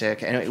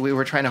fantastic, and we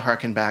were trying to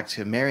harken back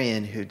to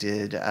Marion, who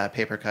did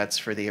paper cuts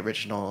for the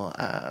original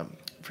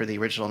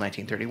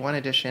 1931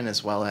 edition,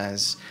 as well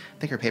as I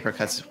think her paper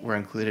cuts were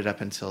included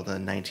up until the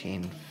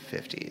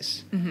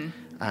 1950s.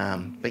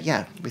 But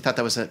yeah, we thought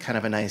that was a kind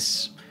of a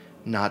nice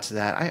nod to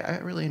that. I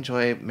really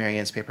enjoy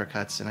Marianne's paper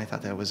cuts, and I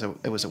thought that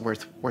it was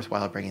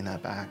worthwhile bringing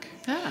that back.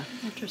 Ah,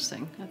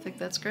 interesting. I think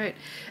that's great.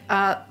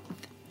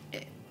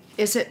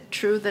 Is it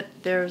true that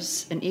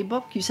there's an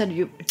ebook? You said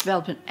you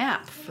developed an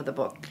app for the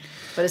book,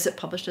 but is it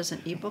published as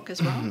an ebook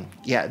as well?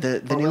 Yeah,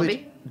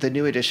 the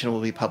new edition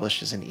will be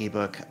published as an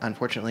ebook.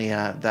 Unfortunately,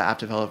 the app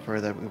developer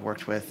that we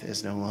worked with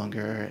is no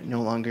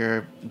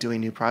longer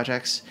doing new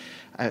projects.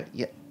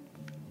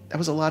 That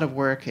was a lot of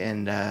work,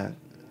 and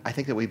I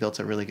think that we built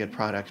a really good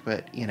product,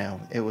 but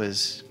it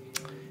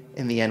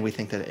in the end, we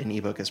think that an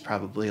ebook is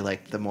probably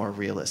like the more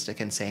realistic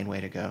and sane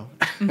way to go.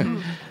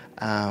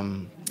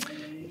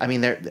 I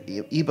mean,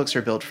 ebooks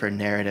are built for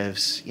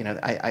narratives. You know,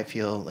 I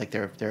feel like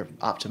they're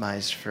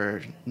optimized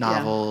for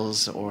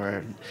novels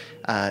or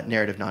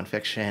narrative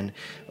nonfiction.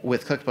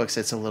 With cookbooks,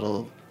 it's a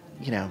little,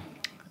 you know,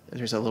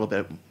 there's a little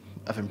bit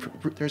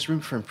of there's room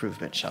for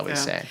improvement, shall we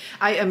say?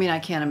 I mean, I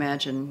can't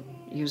imagine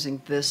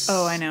using this.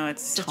 Oh, I know,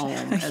 it's such tome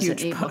a as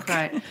huge an ebook, book.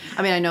 right?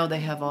 I mean, I know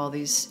they have all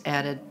these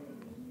added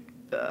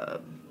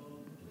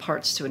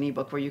parts to an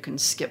ebook where you can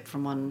skip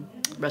from one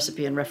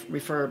recipe and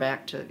refer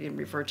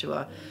to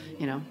a,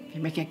 you know,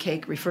 you're making a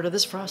cake, refer to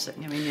this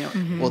frosting. I mean, you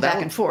know, back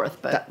and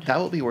forth. But that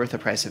will be worth the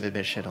price of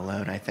admission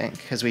alone, I think,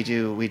 because we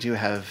do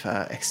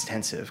have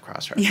extensive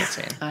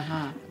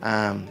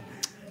cross-referencing.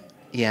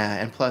 Yeah,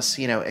 and plus,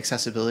 you know,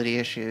 accessibility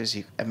issues,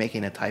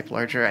 making a type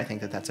larger, I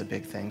think that's a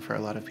big thing for a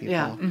lot of people.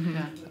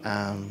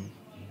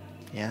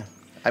 Yeah.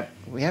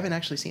 We haven't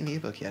actually seen the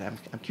ebook yet.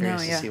 I'm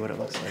curious to see what it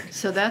looks like.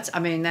 So that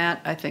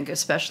I think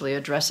especially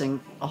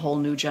addressing a whole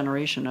new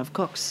generation of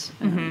cooks,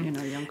 you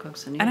know, young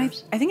cooks and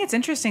eaters. And I think it's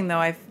interesting though.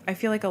 I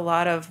feel like a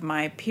lot of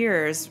my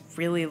peers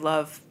really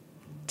love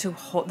to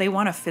they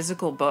want a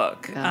physical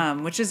book,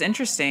 which is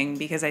interesting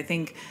because I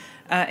think,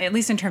 at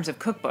least in terms of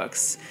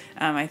cookbooks,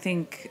 I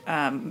think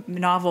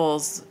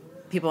novels,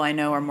 people I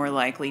know are more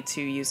likely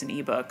to use an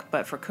ebook,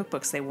 but for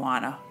cookbooks, they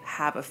want to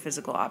have a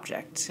physical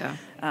object. Yeah.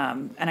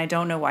 And I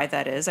don't know why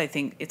that is. I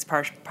think it's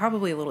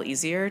probably a little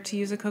easier to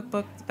use a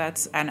cookbook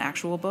that's an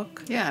actual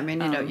book. Yeah, I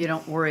mean, you know, you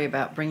don't worry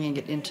about bringing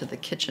it into the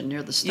kitchen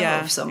near the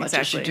stove so much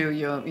as you do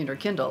your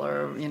Kindle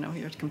or, you know,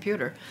 your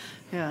computer.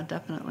 Yeah,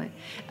 definitely.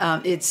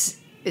 It's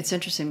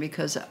interesting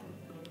because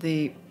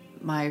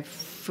my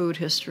food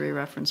history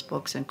reference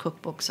books and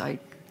cookbooks I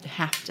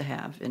have to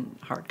have in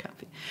hard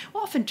copy.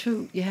 Often,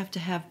 too, you have to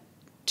have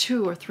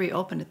 2 or 3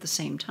 open at the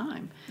same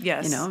time.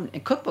 Yes. You know,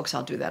 in cookbooks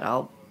I'll do that.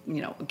 I'll, you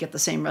know, get the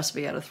same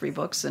recipe out of 3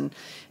 books and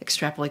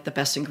extrapolate the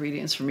best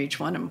ingredients from each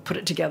one and put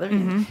it together.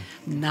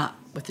 Not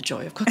with the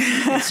joy of cooking.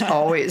 It's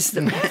always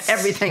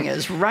everything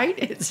is right.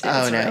 It's no,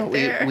 right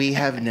there.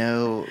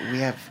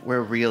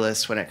 we're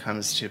realists when it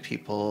comes to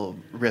people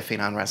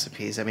riffing on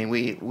recipes. I mean,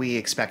 we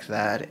expect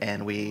that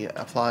and we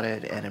applaud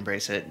it and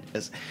embrace it.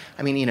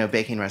 I mean, you know,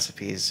 baking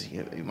recipes,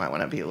 you might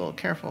want to be a little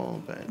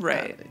careful,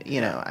 but you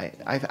know,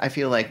 I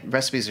feel like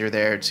recipes are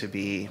there to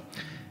be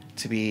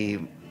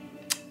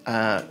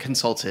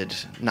consulted,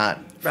 not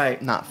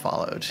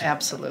followed.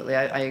 Absolutely,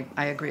 I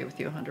agree with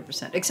you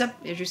 100%.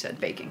 Except, as you said,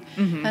 baking.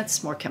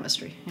 That's more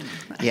chemistry. You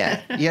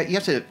know. You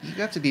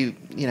have to be,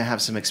 you know,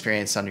 have some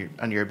experience under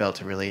your belt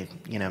to really,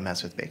 you know,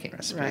 mess with baking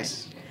recipes.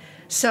 Right.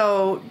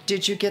 So,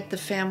 did you get the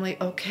family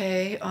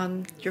okay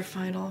on your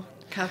final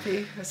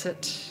copy? Was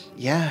it?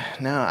 Yeah,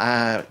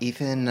 no,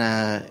 Ethan,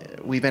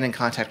 we've been in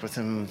contact with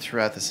him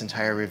throughout this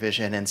entire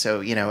revision, and so,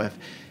 you know,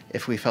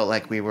 if we felt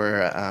like we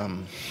were,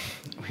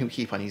 we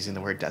keep on using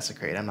the word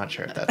desecrate. I'm not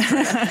sure if that's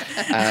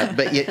right.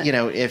 But, you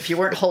know, if you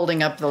weren't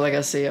holding up the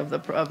legacy of the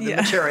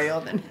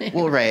material, then...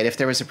 Well, right. If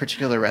there was a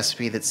particular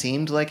recipe that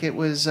seemed like it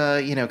was,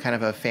 you know, kind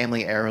of a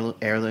family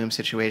heirloom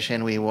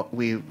situation,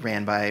 we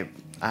ran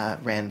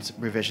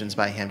revisions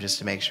by him just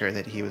to make sure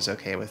that he was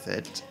okay with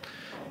it.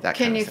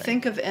 Can you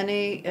think of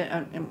any...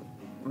 I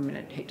mean,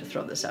 I'd hate to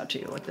throw this out to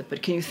you like that,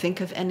 but can you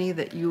think of any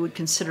that you would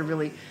consider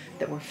really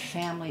that were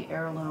family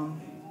heirloom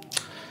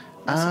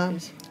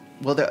recipes?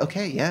 Well,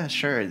 okay, yeah,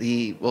 sure.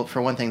 For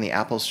one thing, the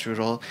apple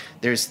strudel.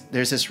 There's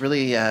this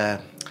really.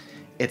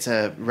 It's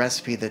a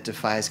recipe that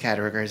defies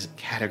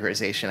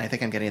categorization. I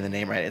think I'm getting the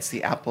name right. It's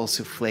the apple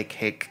souffle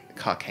cake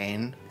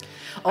cocaine.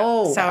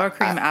 Oh, sour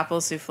cream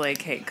apple souffle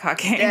cake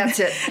cocaine. That's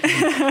it.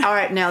 All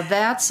right, now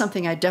that's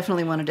something I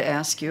definitely wanted to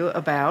ask you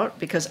about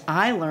because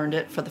I learned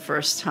it for the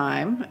first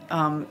time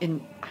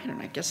in I don't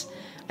know.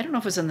 I don't know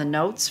if it was in the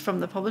notes from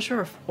the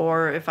publisher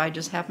or if I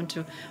just happened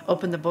to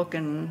open the book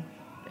and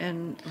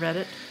read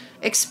it.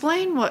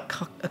 Explain what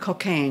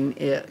cocaine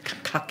is.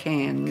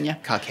 Cocaine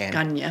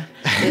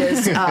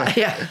is.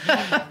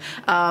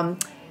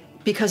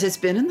 Because it's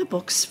been in the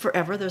books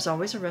forever. There's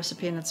always a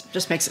recipe, and it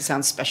just makes it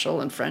sound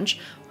special in French.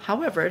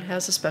 However, it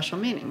has a special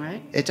meaning,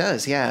 right? It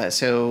does, yeah.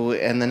 So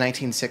in the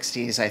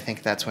 1960s, I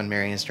think that's when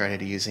Marion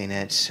started using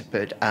it.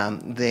 But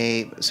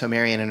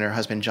Marion and her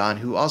husband John,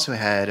 who also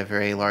had a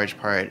very large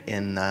part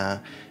in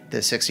the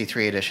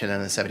 63 edition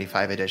and the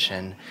 75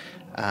 edition,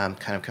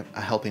 kind of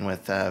helping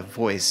with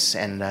voice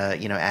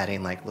and you know,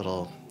 adding like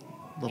little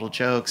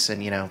jokes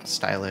and, you know,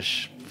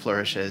 stylish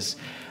flourishes.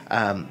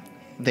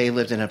 They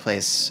lived in a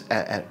place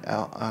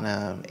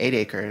on 8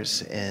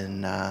 acres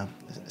in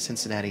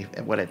Cincinnati.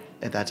 What at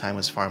that time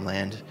was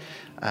farmland.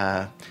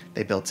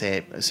 They built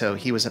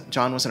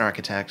John was an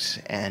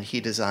architect, and he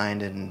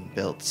designed and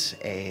built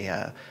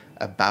a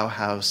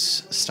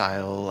Bauhaus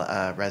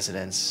style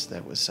residence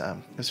that was it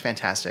was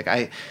fantastic.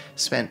 I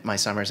spent my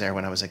summers there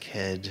when I was a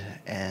kid,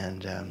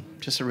 and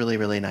just a really,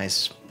 really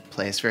nice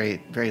place,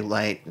 very, very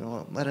light,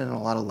 let in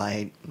a lot of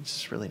light. It's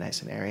just really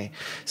nice and airy.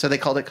 So they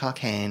called it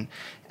cocaine.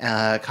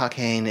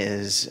 Cocaine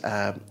is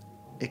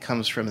it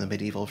comes from the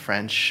medieval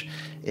French.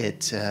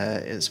 It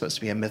is supposed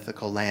to be a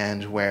mythical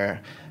land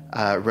where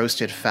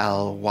roasted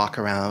fowl walk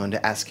around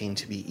asking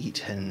to be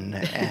eaten,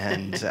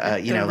 and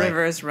the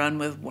rivers run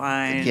with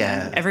wine.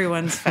 Yeah, and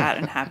everyone's fat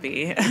and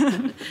happy.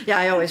 Yeah,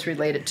 I always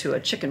relate it to a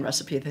chicken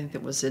recipe. I think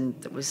that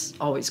was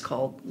always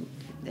called,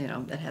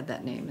 that had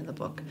that name in the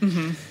book.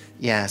 Mm-hmm.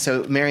 Yeah,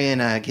 so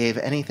Marion gave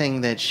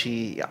anything that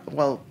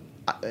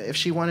if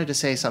she wanted to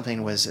say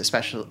something was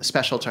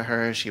special to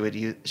her, she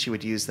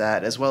would use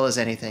that, as well as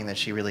anything that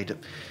she really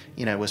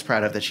was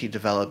proud of that she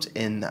developed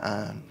in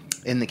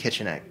the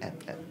kitchen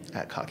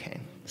at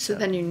Cockaigne. So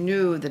then you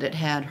knew that it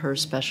had her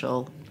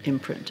special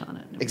imprint on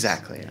it.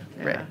 Exactly.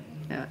 Yeah, right.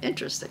 Yeah,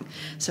 interesting.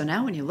 So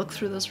now when you look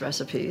through those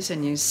recipes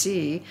and you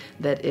see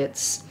that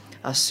it's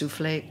a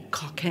soufflé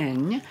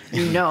coquin,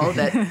 you know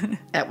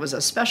that was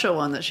a special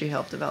one that she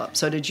helped develop.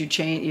 So did you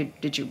change?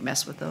 Did you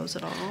mess with those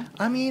at all?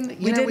 I mean,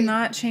 we did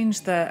not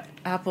change the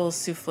apple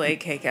soufflé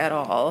cake at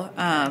all,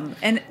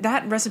 and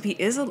that recipe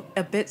is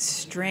a bit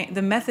strange.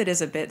 The method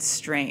is a bit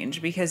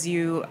strange because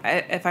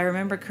if I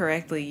remember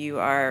correctly,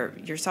 you're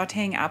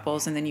sautéing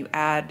apples and then you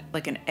add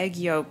like an egg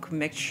yolk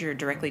mixture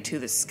directly to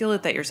the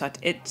skillet that you're sautéing.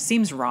 It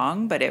seems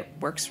wrong, but it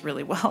works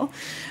really well.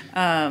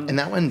 And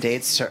that one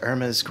dates to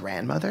Irma's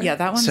grandmother. Yeah,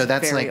 that one's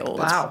that's very like, old.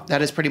 Wow.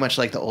 That is pretty much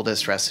like the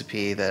oldest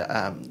recipe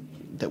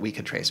that we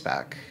could trace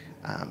back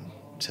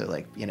to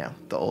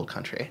the old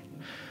country.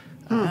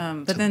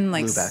 But then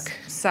Lübeck.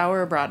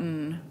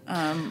 sauerbraten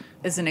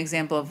is an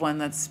example of one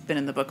that's been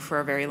in the book for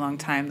a very long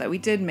time that we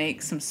did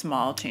make some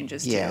small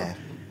changes to.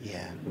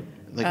 Yeah.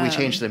 Like we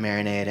changed the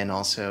marinade, and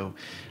also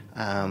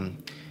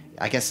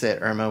I guess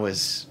that Irma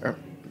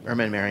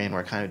and Marion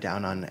were kind of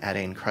down on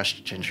adding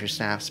crushed ginger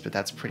snaps, but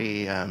that's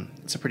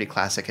it's a pretty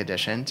classic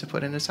addition to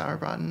put into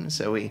sauerbraten.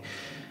 So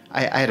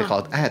I had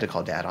to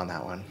call Dad on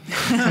that one.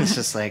 It's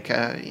just like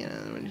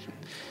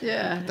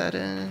Yeah. Put that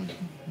in.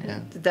 Yeah.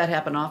 Did that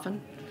happen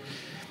often?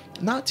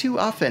 Not too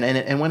often,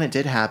 and when it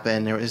did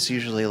happen, there was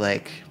usually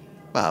like,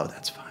 wow,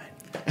 that's fine.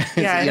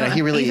 Yeah,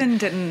 he really even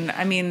didn't.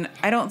 I mean,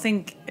 I don't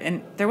think,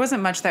 and there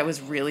wasn't much that was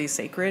really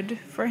sacred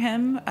for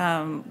him,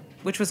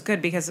 which was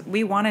good because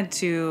we wanted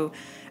to.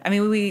 I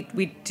mean,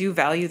 we do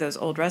value those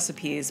old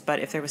recipes, but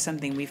if there was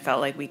something we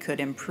felt like we could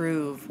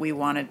improve, we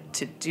wanted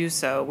to do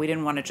so. We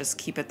didn't want to just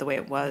keep it the way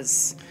it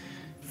was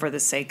for the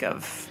sake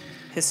of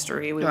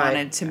history. We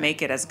wanted to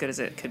make it as good as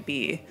it could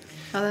be.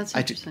 Oh, that's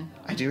interesting.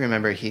 I do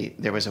remember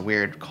there was a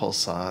weird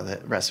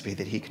coleslaw recipe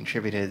that he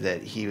contributed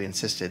that he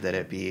insisted that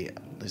it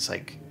was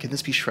like, can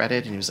this be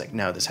shredded? And he was like,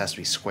 no, this has to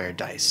be square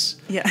dice.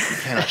 Yeah. You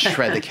cannot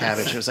shred the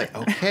cabbage. It was like,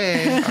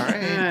 okay, all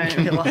right.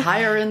 A little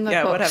higher in the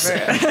books.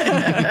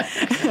 Whatever.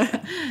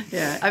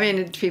 Yeah, I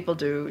mean, people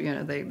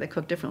do, they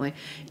cook differently.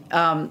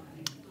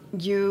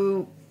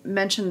 You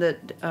mentioned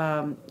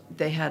that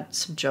they had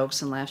some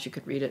jokes and laughs. You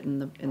could read it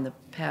in the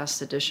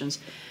past editions.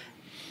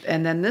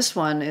 And then this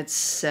one, it's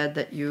said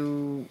that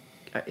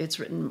it's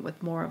written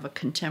with more of a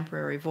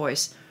contemporary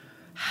voice.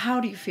 How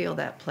do you feel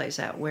that plays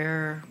out?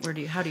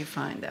 How do you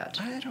find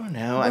that? I don't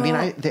know. Well, I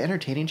mean, the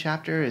entertaining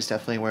chapter is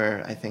definitely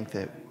where I think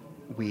that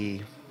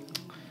we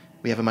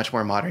have a much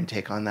more modern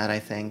take on that. I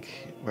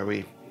think where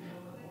we,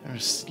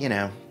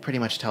 pretty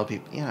much tell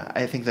people. Yeah,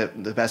 I think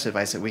that the best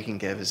advice that we can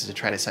give is to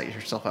try to set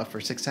yourself up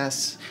for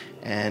success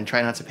and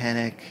try not to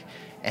panic.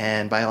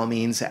 And by all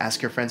means,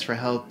 ask your friends for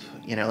help.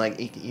 Like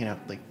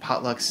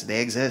potlucks,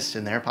 they exist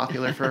and they're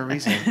popular for a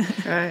reason.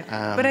 Right.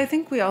 But I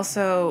think we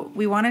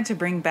wanted to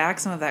bring back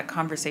some of that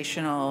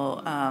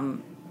conversational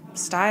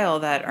style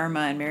that Irma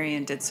and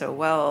Marion did so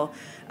well.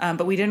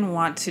 But we didn't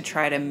want to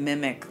try to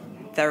mimic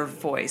their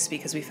voice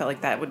because we felt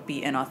like that would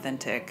be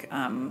inauthentic.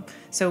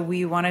 So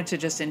we wanted to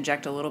just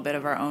inject a little bit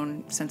of our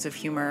own sense of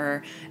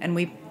humor, and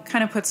we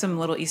kind of put some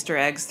little Easter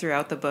eggs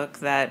throughout the book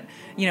that,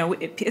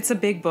 it's a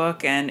big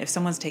book, and if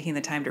someone's taking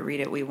the time to read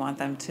it, we want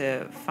them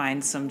to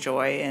find some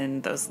joy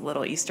in those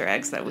little Easter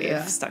eggs that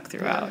we've stuck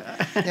throughout.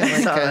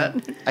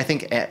 I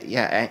think,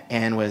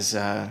 Anne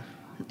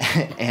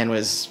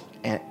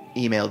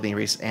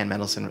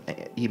Mendelsohn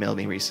emailed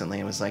me recently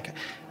and was like,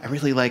 I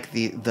really like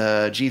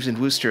the Jeeves and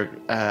Wooster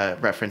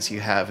reference you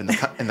have in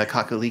the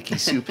cockaliki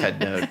soup head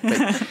note,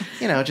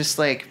 but just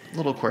like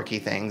little quirky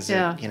things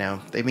that,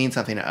 they mean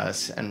something to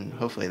us, and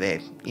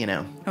hopefully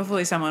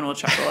hopefully someone will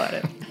chuckle at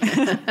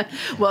it.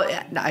 Well,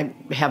 I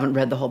haven't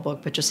read the whole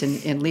book, but just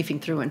in leafing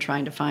through and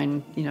trying to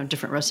find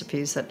different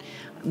recipes that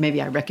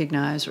maybe I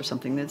recognize or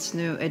something that's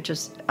new,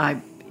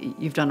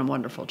 you've done a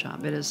wonderful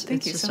job. It is.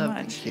 Thank you so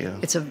much. Thank you.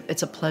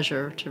 It's a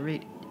pleasure to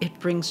read. It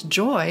brings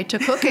joy to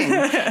cooking,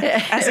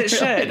 as it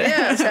should.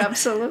 Yes,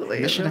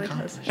 absolutely. Mission really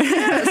accomplished.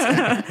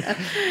 Yes.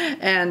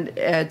 And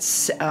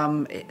it's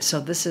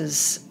so. This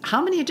is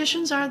how many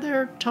editions are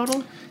there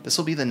total? This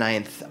will be the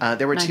 9th.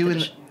 There were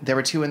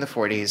two in the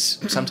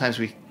 40s.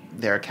 Sometimes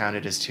they're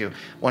counted as 2.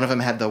 One of them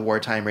had the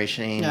wartime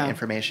rationing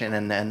information,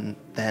 and then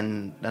the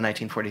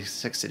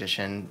 1946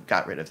 edition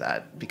got rid of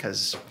that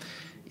because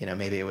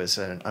maybe it was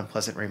an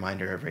unpleasant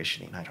reminder of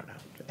rationing. I don't know.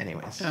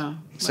 anyways. Yeah,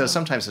 So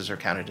sometimes those are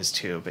counted as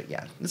 2, but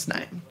yeah, it's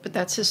 9. But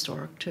that's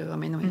historic too. I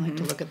mean, we like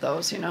to look at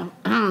those,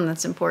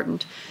 that's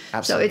important.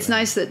 Absolutely. So it's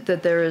nice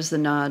that there is the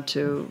nod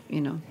to,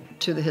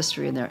 to the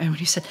history in there. And when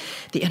you said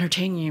the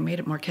entertaining, you made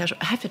it more casual.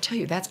 I have to tell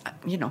you, that's,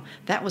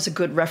 that was a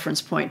good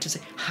reference point to say,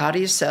 how do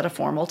you set a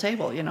formal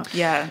table,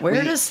 Yeah.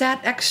 Where does that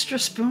extra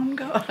spoon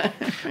go?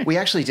 We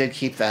actually did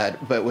keep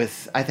that, but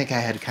I think I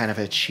had kind of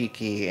a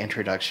cheeky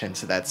introduction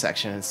to that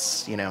section.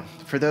 It's,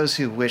 for those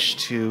who wish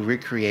to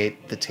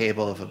recreate the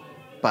table of a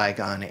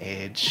bygone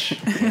age.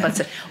 Let's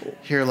say,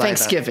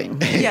 Thanksgiving.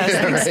 Yes,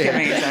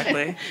 Thanksgiving,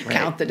 exactly. Right.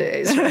 Count the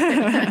days.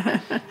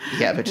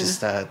 Yeah, but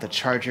just the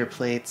charger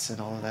plates and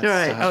all of that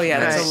Right. stuff. Oh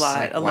yeah, there's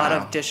Right. a lot wow.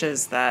 of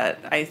dishes that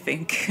I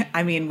think.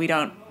 I mean, we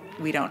don't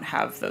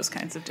have those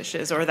kinds of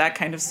dishes or that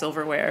kind of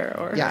silverware.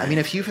 Or Yeah, I mean,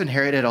 if you've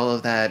inherited all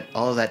of that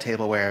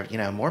tableware,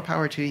 more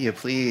power to you.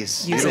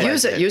 Please Use it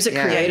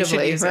Yeah.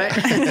 creatively, use right?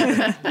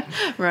 it.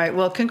 Right.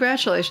 Well,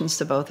 congratulations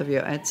to both of you.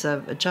 It's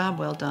a job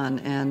well done,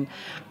 and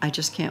I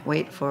just can't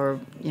wait for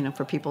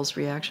for people's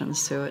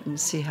reactions to it and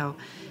see how,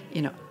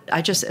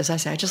 as I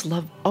say, I just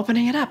love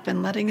opening it up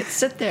and letting it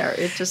sit there.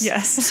 It just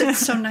sits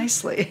so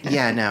nicely.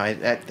 Yeah, no,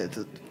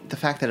 the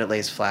fact that it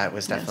lays flat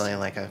was definitely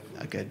like a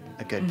good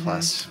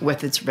plus.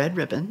 With its red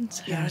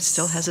ribbons. Yes. It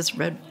still has its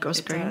red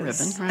ghost green ribbon.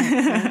 does. Right.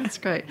 That's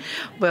great.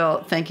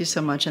 Well, thank you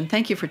so much. And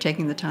thank you for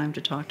taking the time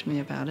to talk to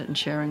me about it and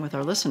sharing with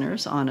our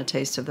listeners on A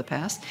Taste of the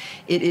Past.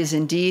 It is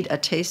indeed a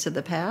taste of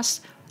the past,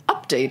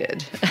 updated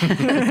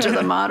to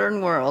the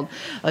modern world.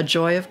 A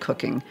joy of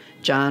cooking.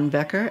 John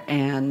Becker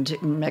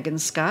and Megan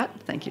Scott,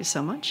 thank you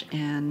so much.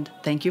 And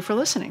thank you for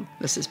listening.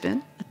 This has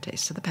been A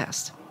Taste of the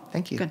Past.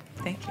 Thank you. Good.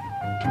 Thank you.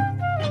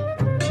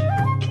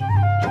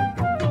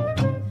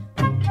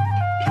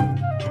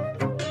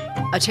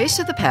 A Taste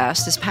of the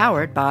Past is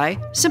powered by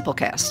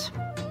Simplecast.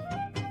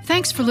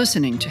 Thanks for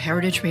listening to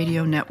Heritage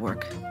Radio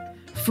Network,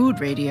 food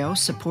radio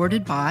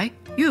supported by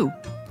you.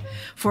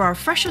 For our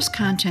freshest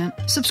content,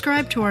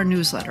 subscribe to our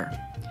newsletter.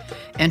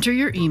 Enter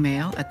your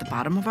email at the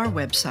bottom of our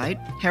website,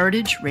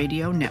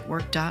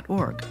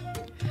 heritageradionetwork.org.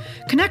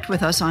 Connect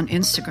with us on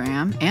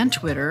Instagram and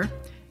Twitter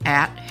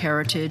at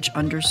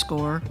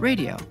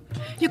heritage_radio.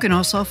 You can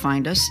also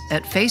find us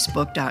at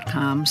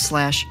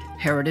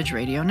facebook.com/Heritage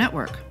Radio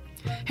Network.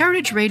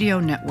 Heritage Radio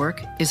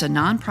Network is a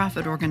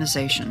nonprofit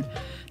organization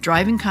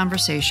driving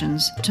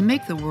conversations to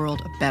make the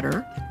world a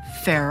better,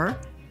 fairer,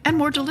 and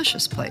more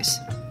delicious place.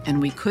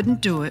 And we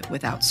couldn't do it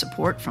without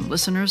support from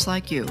listeners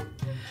like you.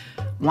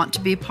 Want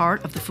to be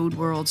part of the food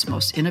world's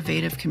most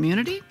innovative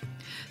community?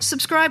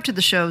 Subscribe to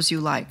the shows you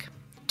like.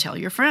 Tell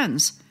your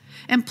friends.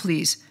 And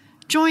please,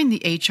 join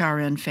the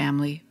HRN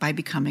family by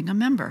becoming a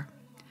member.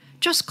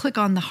 Just click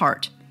on the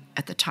heart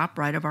at the top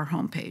right of our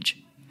homepage.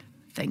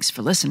 Thanks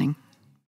for listening.